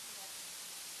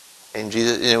 And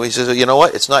Jesus, he says, you know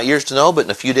what? It's not yours to know, but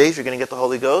in a few days you're going to get the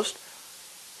Holy Ghost.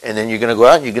 And then you're going to go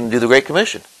out and you're going to do the Great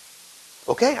Commission.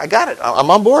 Okay, I got it.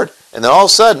 I'm on board. And then all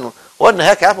of a sudden, what in the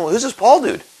heck happened? Who's this Paul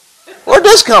dude? Where'd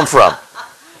this come from?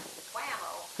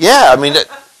 Whammo. Yeah, I mean,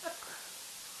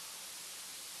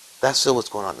 that's still what's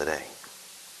going on today.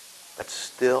 That's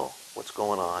still what's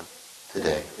going on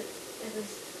today. It was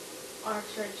our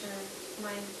church and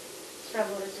my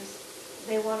struggle is just,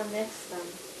 they want to mix them.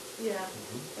 Yeah.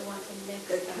 They want to mix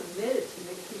They're them. committed to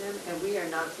mixing them, and we are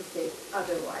not to say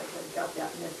otherwise. I've got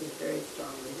that message very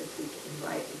strongly this week in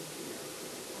writing.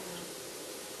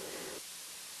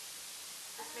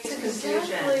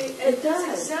 confusion. It does.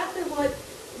 It's exactly what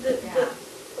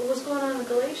was going on in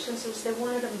Galatians was they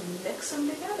wanted to mix them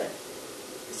together.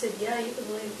 They said, yeah, you can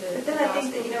believe the But then I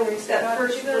think that, that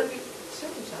first verse,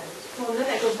 circumcised. well, then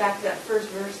that goes back to that first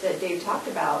verse that Dave talked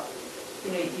about.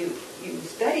 You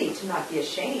study to not be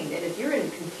ashamed, and if you're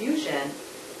in confusion,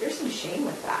 there's some shame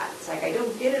with that. It's like, I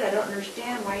don't get it, I don't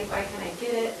understand, why can't I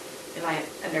get it? Am I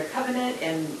under covenant,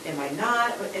 and am I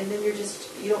not? And then you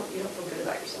don't feel good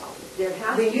about yourself.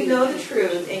 When you know the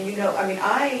truth, and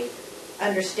I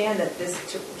understand that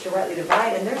this to rightly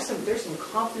divide, and there's some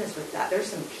confidence with that. There's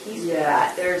some peace with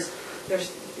that. There's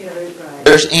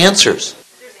answers.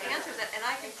 There's answers, and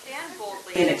I can stand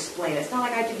boldly and explain. It's not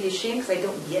like I have to be ashamed because I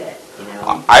don't get it.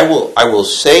 I will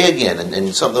say again,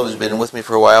 and something who's been with me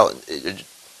for a while,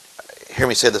 hear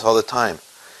me say this all the time.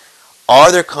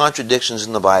 Are there contradictions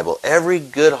in the Bible? Every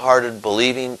good-hearted,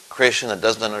 believing Christian that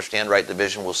doesn't understand right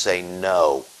division will say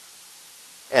no.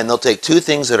 And they'll take two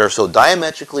things that are so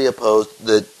diametrically opposed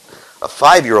that a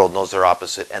 5-year-old knows they're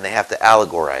opposite, and they have to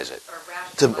allegorize it,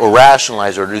 or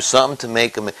rationalize it, or do something to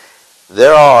make them.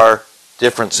 There are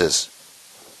differences.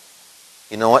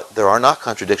 You know what? There are not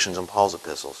contradictions in Paul's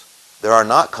epistles. There are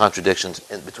not contradictions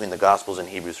between the Gospels and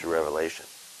Hebrews through Revelation.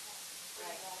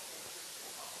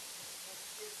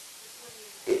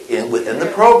 Within the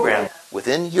program,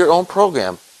 within your own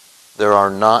program, there are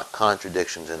not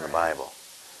contradictions in the Bible.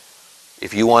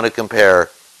 If you want to compare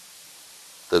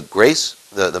the grace,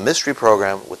 the mystery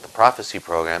program with the prophecy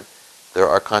program, there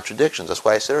are contradictions. That's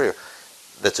why I said earlier,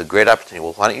 that's a great opportunity.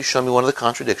 Well, why don't you show me one of the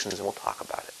contradictions and we'll talk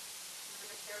about it.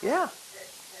 Yeah.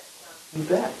 You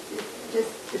bet.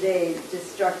 Just today, it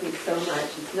just struck me so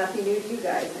much. It's nothing new to you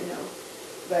guys, I know.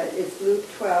 But it's Luke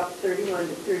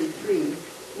 12:31-33.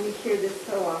 We hear this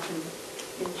so often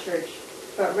in church.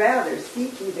 But rather,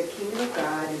 seek ye the kingdom of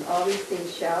God, and all these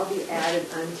things shall be added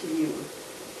unto you.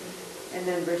 And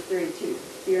then verse 32.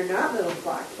 Fear not, little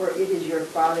flock, for it is your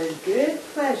Father's good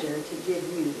pleasure to give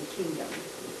you the kingdom.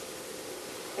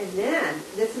 And then,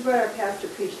 this is what our pastor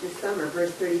preached this summer,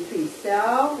 verse 33.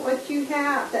 Sell what you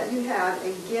have, and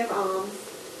give alms.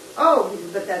 Oh,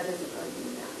 but that doesn't really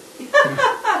mean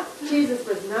that. Jesus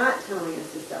was not telling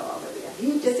us to sell all that we have.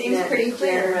 He just seems meant pretty be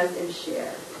clear. generous and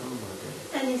share.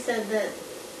 And he said that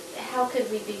how could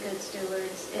we be good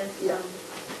stewards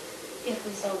if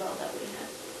we sold all that we had?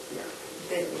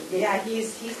 Yeah,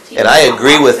 he's teaching. And I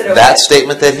agree with that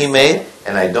statement that he made,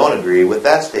 and I don't agree with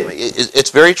that statement.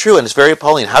 It's very true, and it's very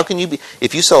appalling. How can you be,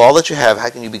 if you sell all that you have, how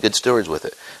can you be good stewards with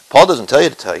it? Paul doesn't tell you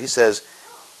to tell. He says,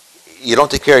 you don't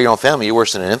take care of your own family, you're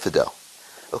worse than an infidel.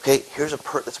 Okay, that's a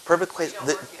perfect place.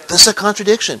 This is a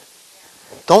contradiction.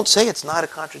 Don't say it's not a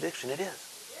contradiction. It is.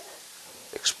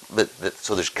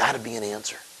 So there's got to be an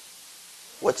answer.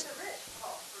 What's?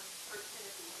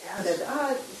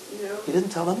 He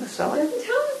didn't tell them to sell it.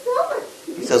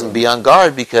 He tells them be on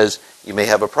guard because you may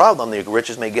have a problem. The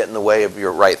riches may get in the way of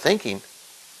your right thinking.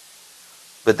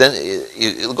 But then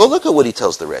you go look at what he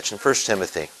tells the rich in 1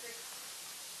 Timothy.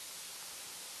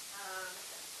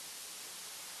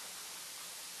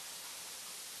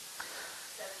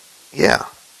 Yeah.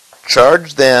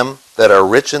 Charge them that are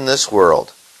rich in this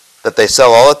world, that they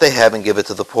sell all that they have and give it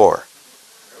to the poor.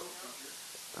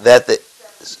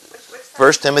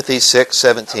 1 Timothy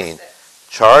 6:17.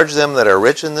 Charge them that are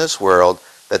rich in this world,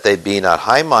 that they be not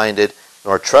high-minded,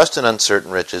 nor trust in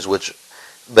uncertain riches,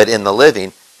 but in the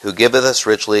living, who giveth us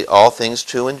richly all things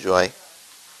to enjoy.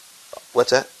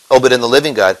 What's that? Oh, but in the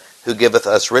living God, who giveth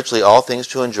us richly all things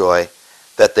to enjoy,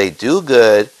 that they do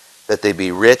good, that they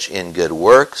be rich in good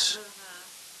works,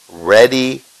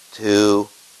 ready to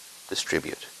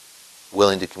distribute,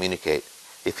 willing to communicate.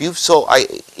 If you've sold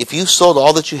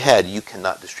all that you had, you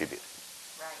cannot distribute.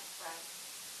 Right.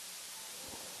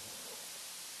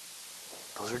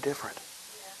 Those are different.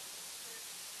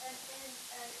 And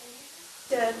you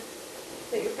said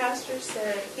that your pastor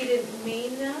said he didn't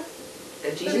mean that.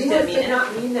 That Jesus Jesus did did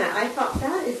not mean that. I thought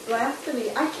that is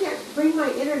blasphemy. I can't bring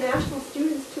my international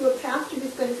students to a pastor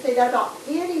who's going to say that about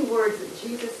any words that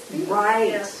Jesus speaks.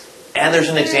 Right. Yeah. And there's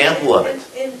an example of it.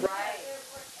 In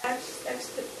Acts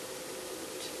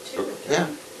 2. Yeah.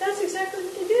 That's exactly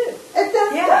what they did.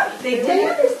 They did. They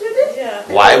understood it.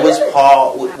 Yeah. Why was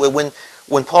Paul,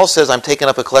 when Paul says, I'm taking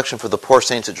up a collection for the poor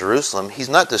saints at Jerusalem, he's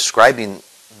not describing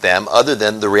them other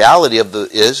than the reality of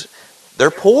they're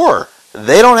poor.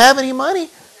 They don't have any money.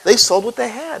 They sold what they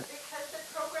had. Because the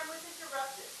program was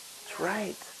interrupted. That's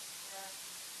right.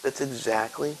 That's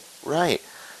exactly right. It's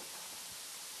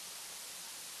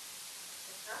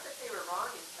not that they were wrong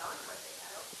in selling what they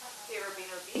had. They were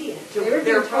being obedient. To They were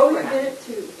their being totally program.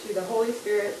 committed to the Holy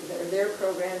Spirit, their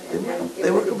program, and then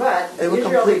They were but completely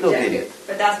Israel rejected. obedient.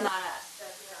 But that's not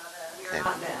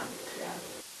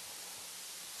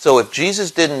So if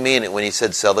Jesus didn't mean it when he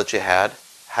said sell that you had,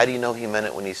 how do you know he meant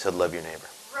it when he said love your neighbor?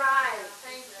 Right,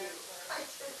 thank you.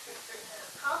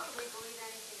 How can we believe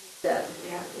anything he Said.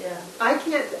 Yeah. I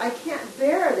can't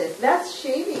bear this. That's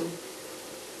shaming.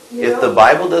 If the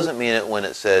Bible doesn't mean it when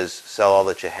it says sell all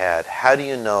that you had, how do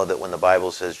you know that when the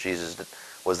Bible says Jesus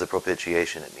was the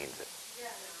propitiation, it means it? Yeah,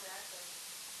 exactly.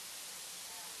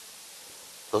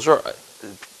 Those are.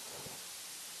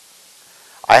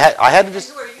 I had to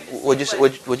just. What'd you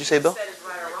say, Bill? Said is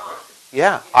right or wrong.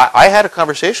 Yeah, I had a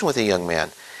conversation with a young man,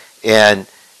 and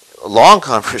a long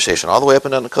conversation all the way up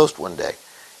and down the coast one day,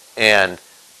 and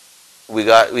we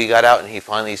got out, and he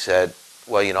finally said,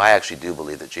 "Well, I actually do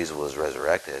believe that Jesus was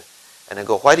resurrected." And I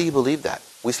go, "Why do you believe that?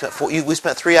 We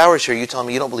spent 3 hours here. You telling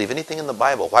me you don't believe anything in the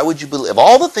Bible? Why would you believe of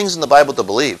all the things in the Bible to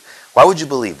believe? Why would you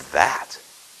believe that?"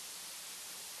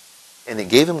 And it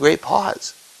gave him great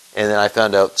pause. And then I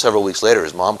found out several weeks later,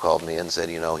 his mom called me and said,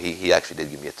 he actually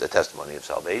did give me a testimony of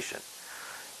salvation.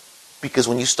 Because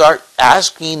when you start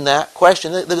asking that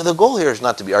question, the goal here is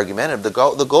not to be argumentative. The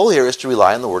goal here is to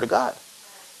rely on the Word of God.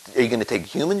 Are you going to take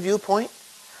human viewpoint?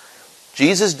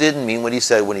 Jesus didn't mean what he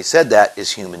said when he said that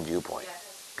is human viewpoint.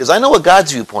 Because I know what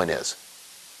God's viewpoint is.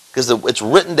 Because it's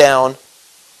written down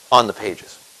on the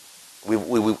pages. We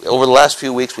over the last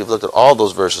few weeks, we've looked at all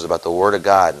those verses about the Word of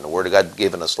God, and the Word of God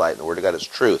given us light, and the Word of God is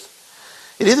truth.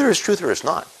 It either is truth or it's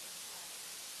not.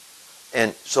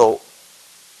 And so,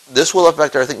 this will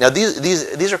affect our thinking. Now,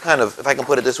 these are kind of, if I can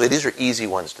put it this way, these are easy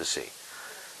ones to see.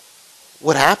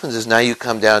 What happens is now you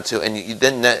come down to, and you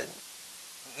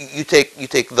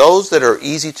take those that are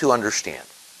easy to understand.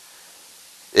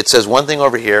 It says one thing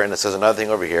over here, and it says another thing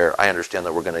over here. I understand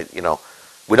that we're going to,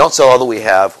 we don't sell all that we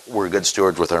have. We're good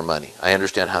stewards with our money. I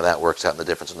understand how that works out and the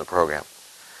difference in the program.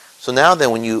 So now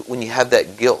then, when you have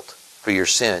that guilt for your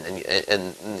sin,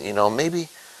 and maybe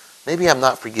I'm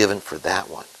not forgiven for that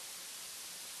one,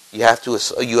 you have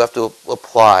to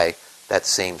apply that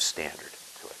same standard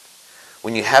to it.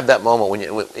 When you have that moment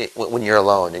when you're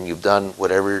alone and you've done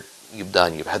whatever you've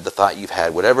done, you've had the thought you've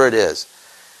had, whatever it is,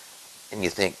 and you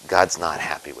think God's not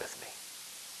happy with me.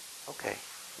 Okay.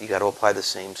 You got to apply the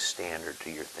same standard to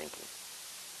your thinking.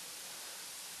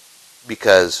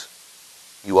 Because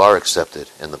you are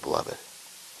accepted in the beloved.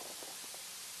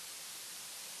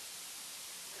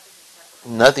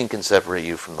 Nothing can separate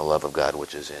you from the love of God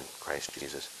which is in Christ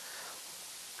Jesus.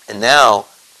 And now,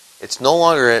 it's no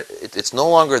longer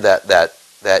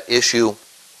that issue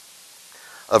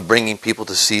of bringing people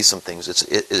to see some things.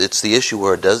 It's the issue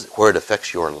where it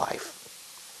affects your life.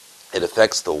 It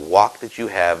affects the walk that you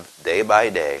have day by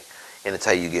day, and it's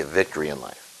how you get victory in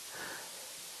life.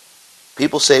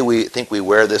 People say we think we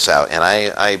wear this out, and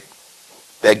I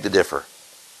beg to differ.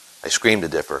 I scream to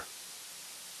differ.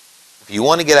 If you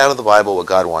want to get out of the Bible what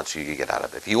God wants you to get out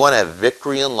of it, if you want to have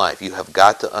victory in life, you have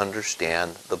got to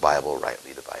understand the Bible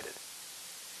rightly divided.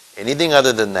 Anything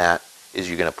other than that is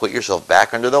you're going to put yourself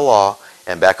back under the law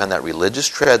and back on that religious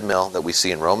treadmill that we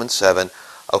see in Romans 7.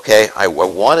 Okay, I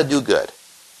want to do good.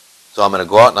 So I'm going to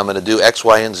go out and I'm going to do X,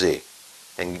 Y, and Z.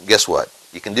 And guess what?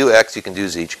 You can do X, you can do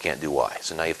Z, but you can't do Y.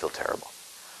 So now you feel terrible.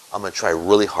 I'm going to try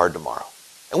really hard tomorrow.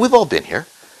 And we've all been here.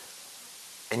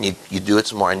 And you do it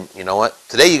tomorrow. And you know what?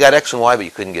 Today you got X and Y, but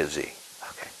you couldn't get Z.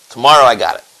 Okay. Tomorrow I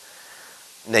got it.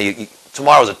 Now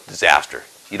tomorrow's a disaster.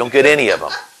 You don't get any of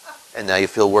them. And now you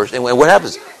feel worse. And what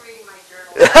happens? You've been reading my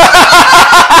journal.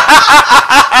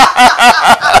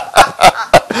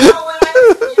 When I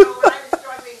was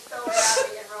struggling so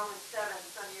badly in Romans 7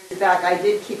 some years back, I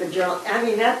did keep a journal. I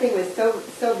mean, that thing was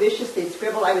so viciously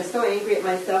scribbled. I was so angry at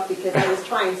myself because I was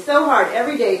trying so hard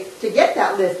every day to get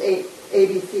that list A,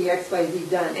 B, C, X, Y, Z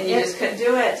done. And you just couldn't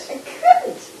do it. I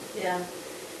couldn't. Yeah.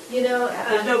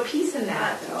 There's no peace in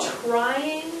that, though.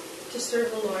 Trying to serve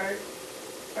the Lord,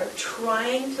 or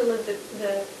trying to live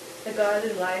the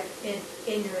godly life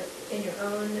in your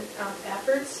own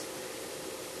efforts,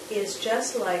 is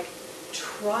just like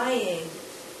trying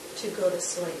to go to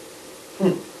sleep.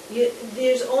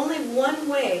 There's only one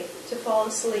way to fall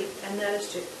asleep, and that is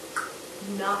to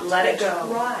not Let it go.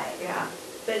 try. Yeah.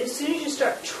 But as soon as you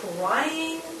start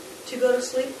trying to go to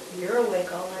sleep, you're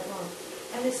awake all night long.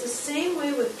 And it's the same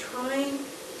way with trying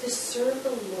to serve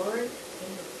the Lord in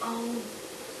your own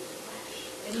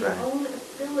flesh, in your own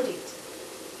abilities.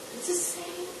 It's the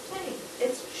same thing.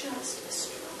 It's just a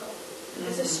struggle.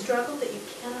 It's a struggle that you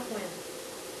cannot win.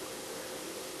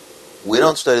 We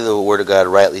don't study the Word of God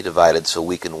rightly divided so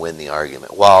we can win the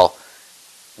argument. While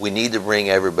we need to bring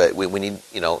everybody, we need,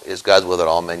 is God's will that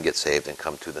all men get saved and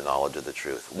come to the knowledge of the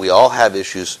truth. We all have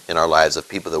issues in our lives of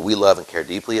people that we love and care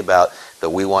deeply about, that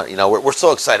we want, we're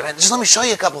so excited. Man, just let me show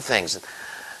you a couple things.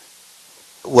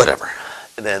 Whatever.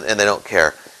 and they don't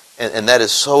care. And that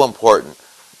is so important.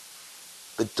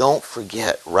 But don't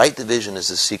forget, right division is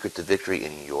the secret to victory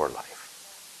in your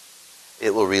life.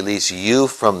 It will release you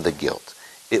from the guilt.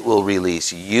 It will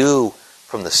release you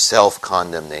from the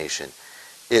self-condemnation.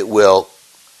 It will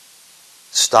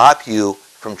stop you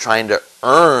from trying to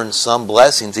earn some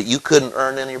blessings that you couldn't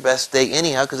earn in your best day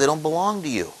anyhow because they don't belong to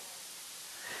you.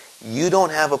 You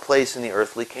don't have a place in the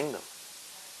earthly kingdom.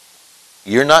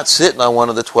 You're not sitting on one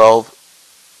of the 12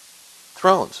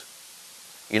 thrones.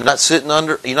 You're not sitting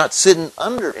under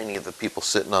any of the people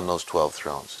sitting on those 12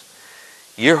 thrones.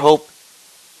 Your hope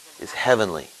is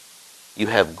heavenly. You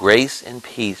have grace and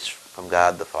peace from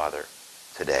God the Father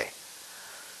today.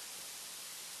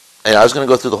 And I was going to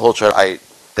go through the whole chart. I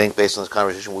think based on this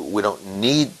conversation, we don't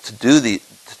need to do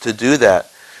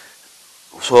that.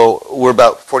 So we're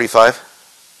about 45?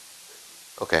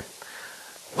 Okay.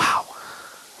 Wow.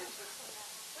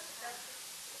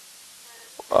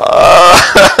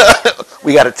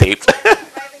 We got it taped.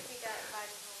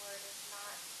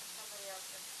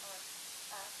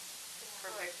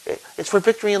 It's for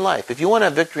victory in life. If you want to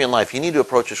have victory in life, you need to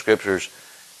approach the scriptures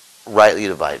rightly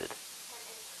divided.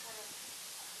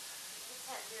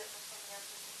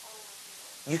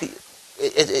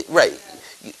 Right.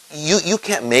 You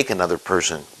can't make another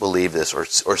person believe this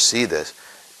or see this,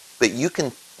 but you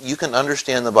can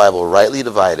understand the Bible rightly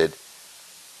divided,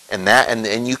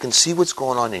 and you can see what's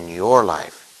going on in your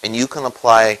life, and you can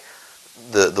apply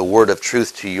the word of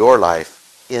truth to your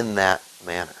life in that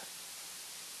manner,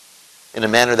 in a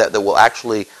manner that will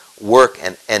actually work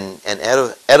and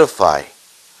edify.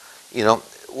 You know,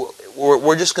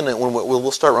 we're just going to,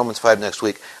 we'll start Romans 5 next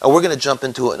week, and we're going to jump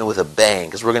into it with a bang,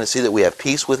 because we're going to see that we have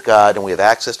peace with God and we have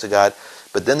access to God.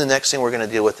 But then the next thing we're going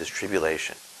to deal with is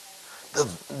tribulation.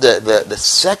 The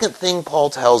second thing Paul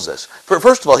tells us,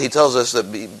 first of all, he tells us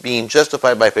that being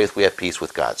justified by faith, we have peace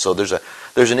with God. So there's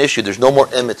an issue. There's no more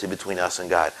enmity between us and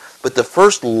God. But the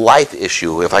first life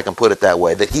issue, if I can put it that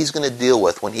way, that he's going to deal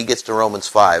with when he gets to Romans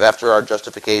 5, after our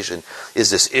justification, is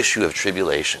this issue of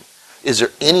tribulation. Is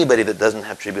there anybody that doesn't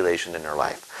have tribulation in their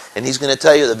life? And he's going to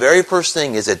tell you the very first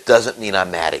thing is it doesn't mean I'm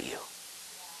mad at you.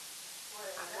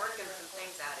 I'm working some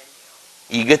things out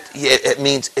in you. It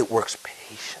means it works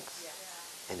patience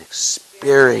and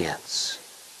experience.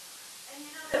 And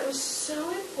that was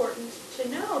so important to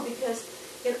know, because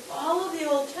in all of the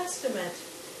Old Testament,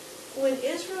 when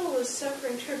Israel was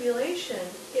suffering tribulation,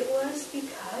 it was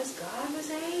because God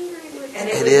was angry with them. And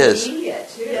it is immediate,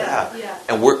 too. Yeah.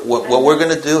 And what we're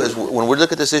going to do is, when we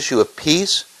look at this issue of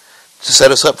peace, to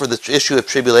set us up for the issue of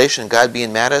tribulation, God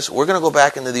being mad at us, we're going to go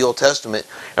back into the Old Testament,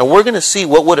 and we're going to see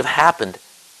what would have happened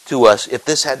to us if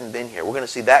this hadn't been here. We're going to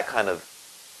see that kind of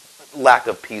lack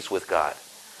of peace with God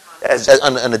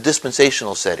in a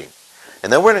dispensational setting.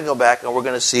 And then we're going to go back and we're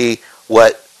going to see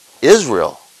what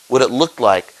it looked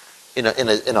like in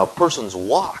a person's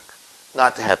walk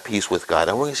not to have peace with God.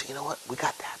 And we're going to say, you know what, we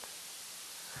got that.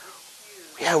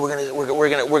 Yeah,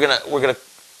 we're gonna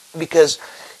because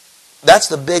that's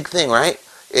the big thing, right?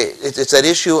 It's that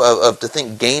issue of to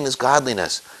think gain is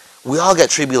godliness. We all get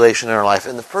tribulation in our life,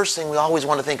 and the first thing we always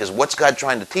want to think is, what's God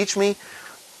trying to teach me?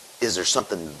 Is there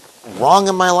something wrong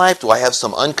in my life? Do I have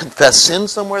some unconfessed sin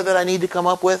somewhere that I need to come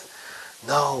up with?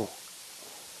 No.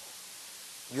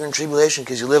 You're in tribulation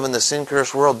because you live in the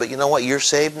sin-cursed world, but you know what? You're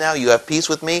saved now. You have peace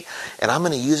with me, and I'm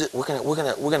going to use it. You're going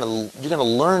to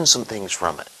learn some things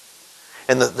from it.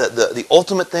 And the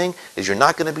ultimate thing is you're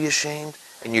not going to be ashamed,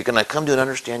 and you're going to come to an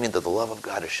understanding that the love of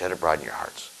God is shed abroad in your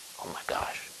hearts. Oh my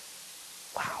gosh.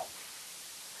 Wow.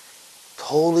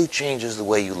 Totally changes the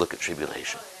way you look at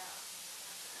tribulation.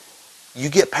 You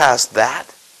get past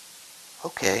that,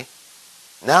 okay.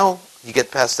 Now you get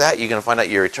past that, you're going to find out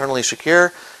you're eternally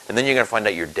secure, and then you're going to find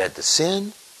out you're dead to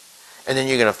sin, and then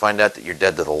you're going to find out that you're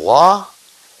dead to the law,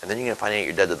 and then you're going to find out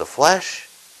you're dead to the flesh,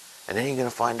 and then you're going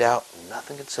to find out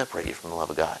nothing can separate you from the love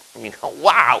of God. And you go,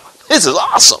 wow, this is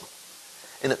awesome.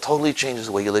 And it totally changes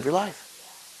the way you live your life.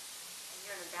 And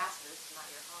you're an ambassador, this is not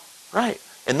your home. Right.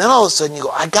 And then all of a sudden you go,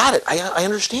 I got it. I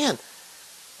understand.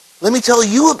 Let me tell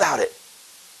you about it.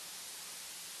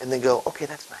 And then go, okay,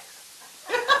 that's nice.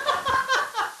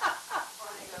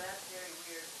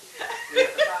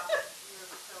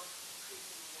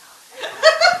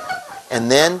 And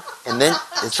then,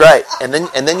 it's right. And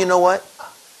then you know what?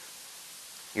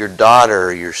 Your daughter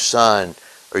or your son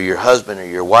or your husband or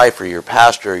your wife or your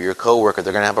pastor or your coworker,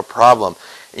 they're going to have a problem.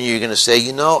 And you're going to say,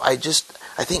 you know, I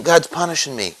think God's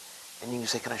punishing me. And you can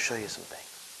say, can I show you some things?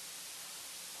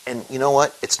 And you know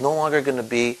what? It's no longer going to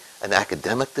be an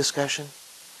academic discussion.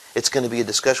 It's going to be a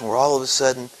discussion where all of a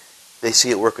sudden they see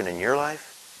it working in your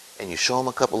life. and you show them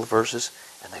a couple of verses,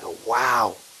 and they go,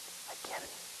 wow, I get it.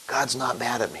 God's not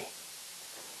mad at me.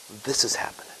 This is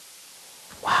happening.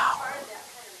 Wow.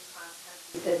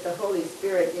 That the Holy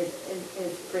Spirit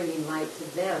is bringing light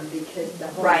to them because the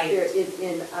Holy Right. Spirit is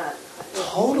in us.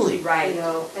 Totally. Right. You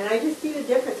know, and I just see the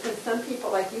difference when some people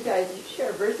like you guys, you share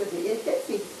a verse with me. It hits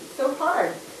me so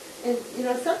hard. And, you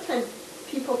know, sometimes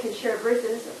people can share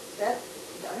verses that,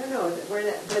 I don't know, but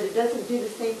it doesn't do the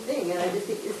same thing. And I just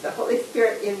think it's the Holy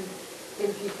Spirit in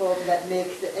people that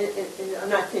makes it. And I'm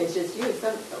not saying it's just you.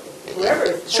 Whoever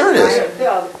is Sure it is.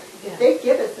 filled, if they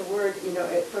give us a word, you know,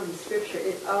 from Scripture,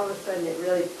 it's all of a sudden it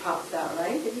really pops out,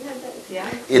 right? Have you had that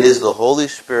experience? It is the Holy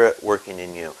Spirit working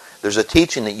in you. There's a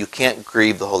teaching that you can't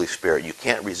grieve the Holy Spirit. You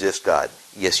can't resist God.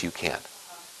 Yes, you can.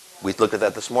 We looked at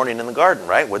that this morning in the garden,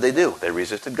 right? What did they do? They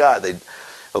resisted God.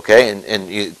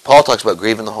 Paul talks about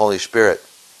grieving the Holy Spirit.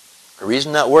 The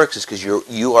reason that works is because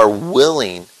you are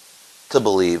willing to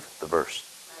believe the verse.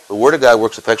 The Word of God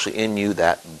works effectually in you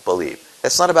that believe.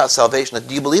 That's not about salvation.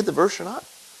 Do you believe the verse or not?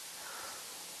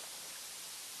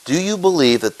 Do you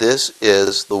believe that this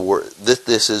is the word, that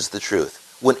this is the truth?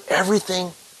 When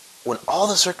all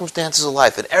the circumstances of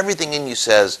life and everything in you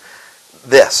says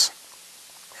this,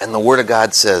 and the Word of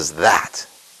God says that,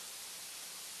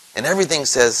 and everything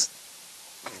says,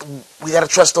 we got to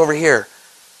trust over here,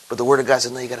 but the Word of God says,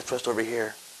 no, you got to trust over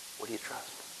here. What do you trust?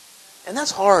 And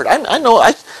that's hard. I know.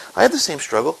 I have the same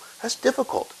struggle. That's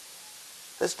difficult.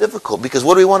 That's difficult because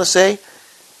what do we want to say?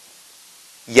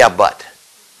 Yeah, but.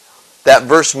 That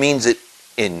verse means it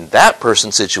in that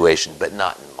person's situation, but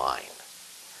not in mine.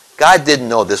 God didn't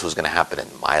know this was going to happen in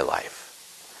my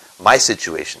life. My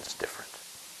situation is different.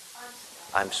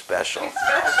 I'm special. My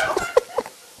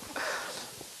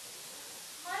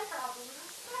problem is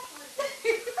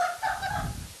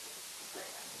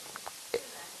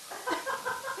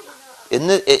Isn't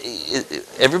it?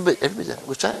 Everybody.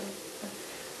 What's that?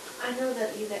 I know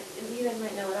that you guys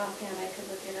might know it offhand. I could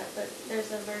look it up, but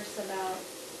there's a verse about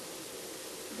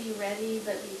be ready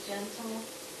but be gentle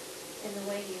in the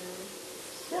way you.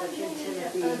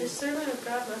 The servant of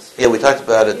God must. Yeah, we talked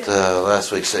about it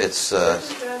last week. So it's. The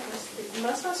servant of God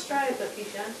must not strive but be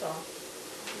gentle.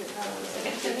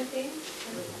 Second Timothy. I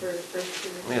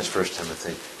think it's 1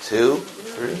 Timothy 2,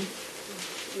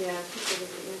 3. Yeah, I think it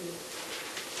was in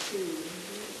 2.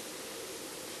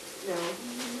 No.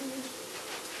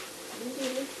 Maybe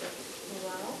it is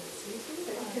Well,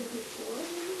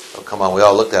 Oh, come on, we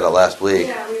all looked at it last week.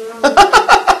 Yeah, we were on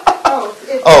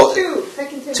it's 2.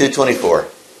 Second Timothy 2:24.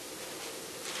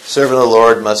 Servant of the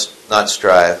Lord must not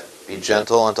strive. Be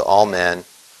gentle unto all men,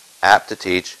 apt to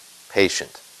teach,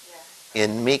 patient.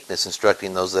 In meekness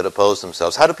instructing those that oppose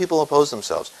themselves. How do people oppose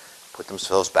themselves? Put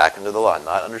themselves back into the law,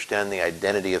 not understand the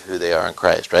identity of who they are in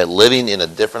Christ, right? Living in a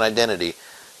different identity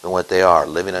than what they are.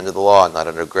 Living under the law, not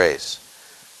under grace.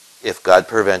 If God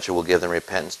peradventure will give them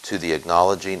repentance to the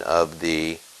acknowledging of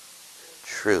the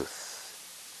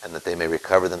truth, and that they may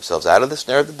recover themselves out of the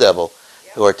snare of the devil,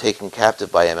 who are taken captive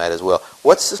by him at his will.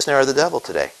 What's the snare of the devil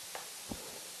today?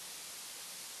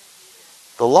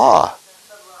 The law.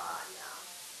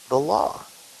 The law.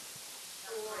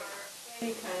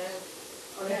 any kind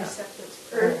of acceptance.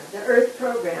 the earth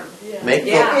program. Make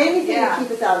the- Anything to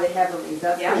keep us out of the heavenlies.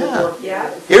 That's Yeah. what the work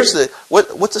Yeah. is. Here's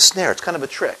what's a snare? It's kind of a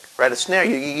trick, right? A snare,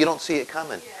 you don't see it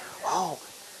coming. Oh,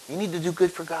 you need to do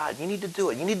good for God. You need to do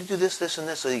it. You need to do this, this, and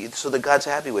this, so that God's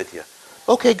happy with you.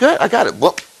 Okay, good. I got it.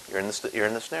 Well, you're in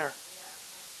the snare.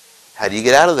 How do you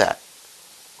get out of that?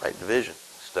 Right division.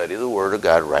 Study the Word of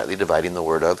God, rightly dividing the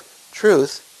word of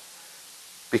truth,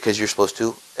 because you're supposed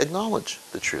to acknowledge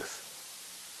the truth.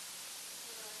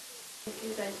 If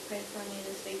you guys pray for me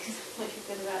this week, because I'm looking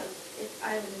good about it,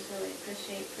 I would just really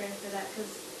appreciate prayer for that, because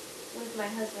with my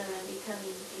husband, I'm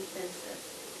becoming defensive.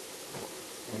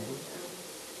 And,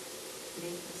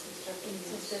 it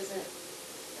just isn't,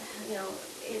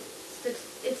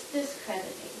 it's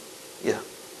discrediting. Yeah,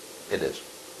 it is.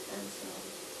 And so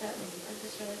I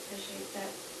just really appreciate that.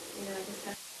 I just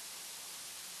have.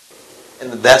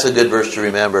 And that's a good verse to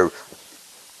remember.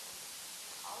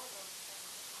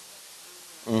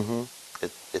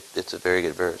 It's a very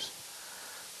good verse.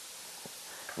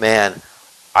 Man,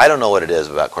 I don't know what it is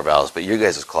about Corvallis, but your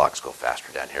guys' clocks go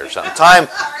faster down here or something.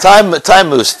 Time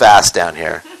moves fast down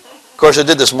here. Of course, it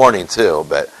did this morning too,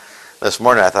 but this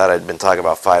morning I thought I'd been talking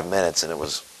about 5 minutes, and it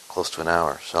was close to an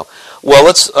hour. So, well,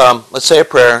 let's say a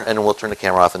prayer, and we'll turn the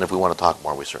camera off, and if we want to talk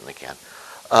more, we certainly can.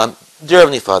 Dear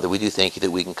Heavenly Father, we do thank you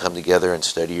that we can come together and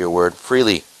study your word,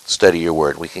 freely study your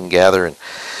word. We can gather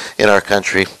in our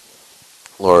country,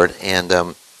 Lord,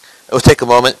 and we'll take a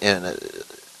moment, and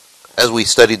as we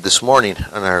studied this morning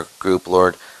in our group,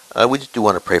 Lord, we just do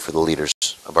want to pray for the leaders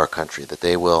of our country, that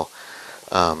they will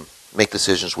make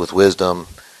decisions with wisdom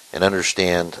and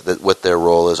understand that what their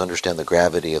role is, understand the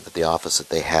gravity of the office that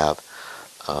they have,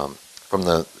 from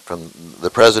the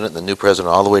president, the new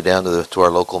president, all the way down to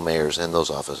our local mayors in those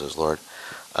offices, Lord.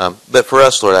 But for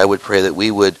us, Lord, I would pray that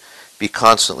we would be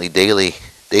constantly, daily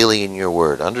in your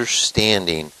word,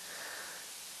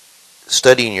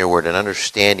 studying your word and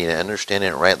understanding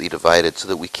it rightly divided, so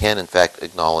that we can, in fact,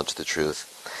 acknowledge the truth.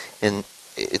 And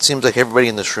it seems like everybody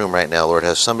in this room right now, Lord,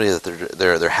 has somebody that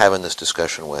they're having this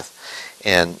discussion with.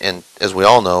 And as we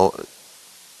all know,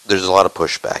 there's a lot of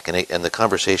pushback, and the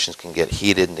conversations can get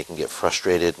heated, and they can get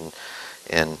frustrated,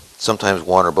 and sometimes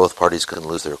one or both parties can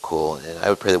lose their cool. And I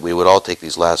would pray that we would all take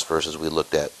these last verses we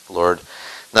looked at, Lord,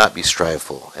 not be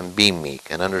strifeful, and be meek,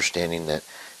 and understanding that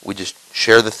we just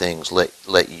share the things,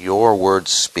 let your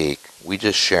words speak, we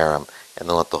just share them, and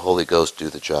then let the Holy Ghost do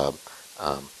the job.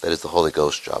 That is the Holy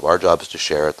Ghost job. Our job is to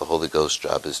share it, the Holy Ghost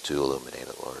job is to illuminate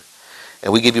it, Lord.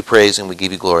 And we give you praise and we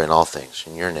give you glory in all things.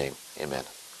 In your name, amen.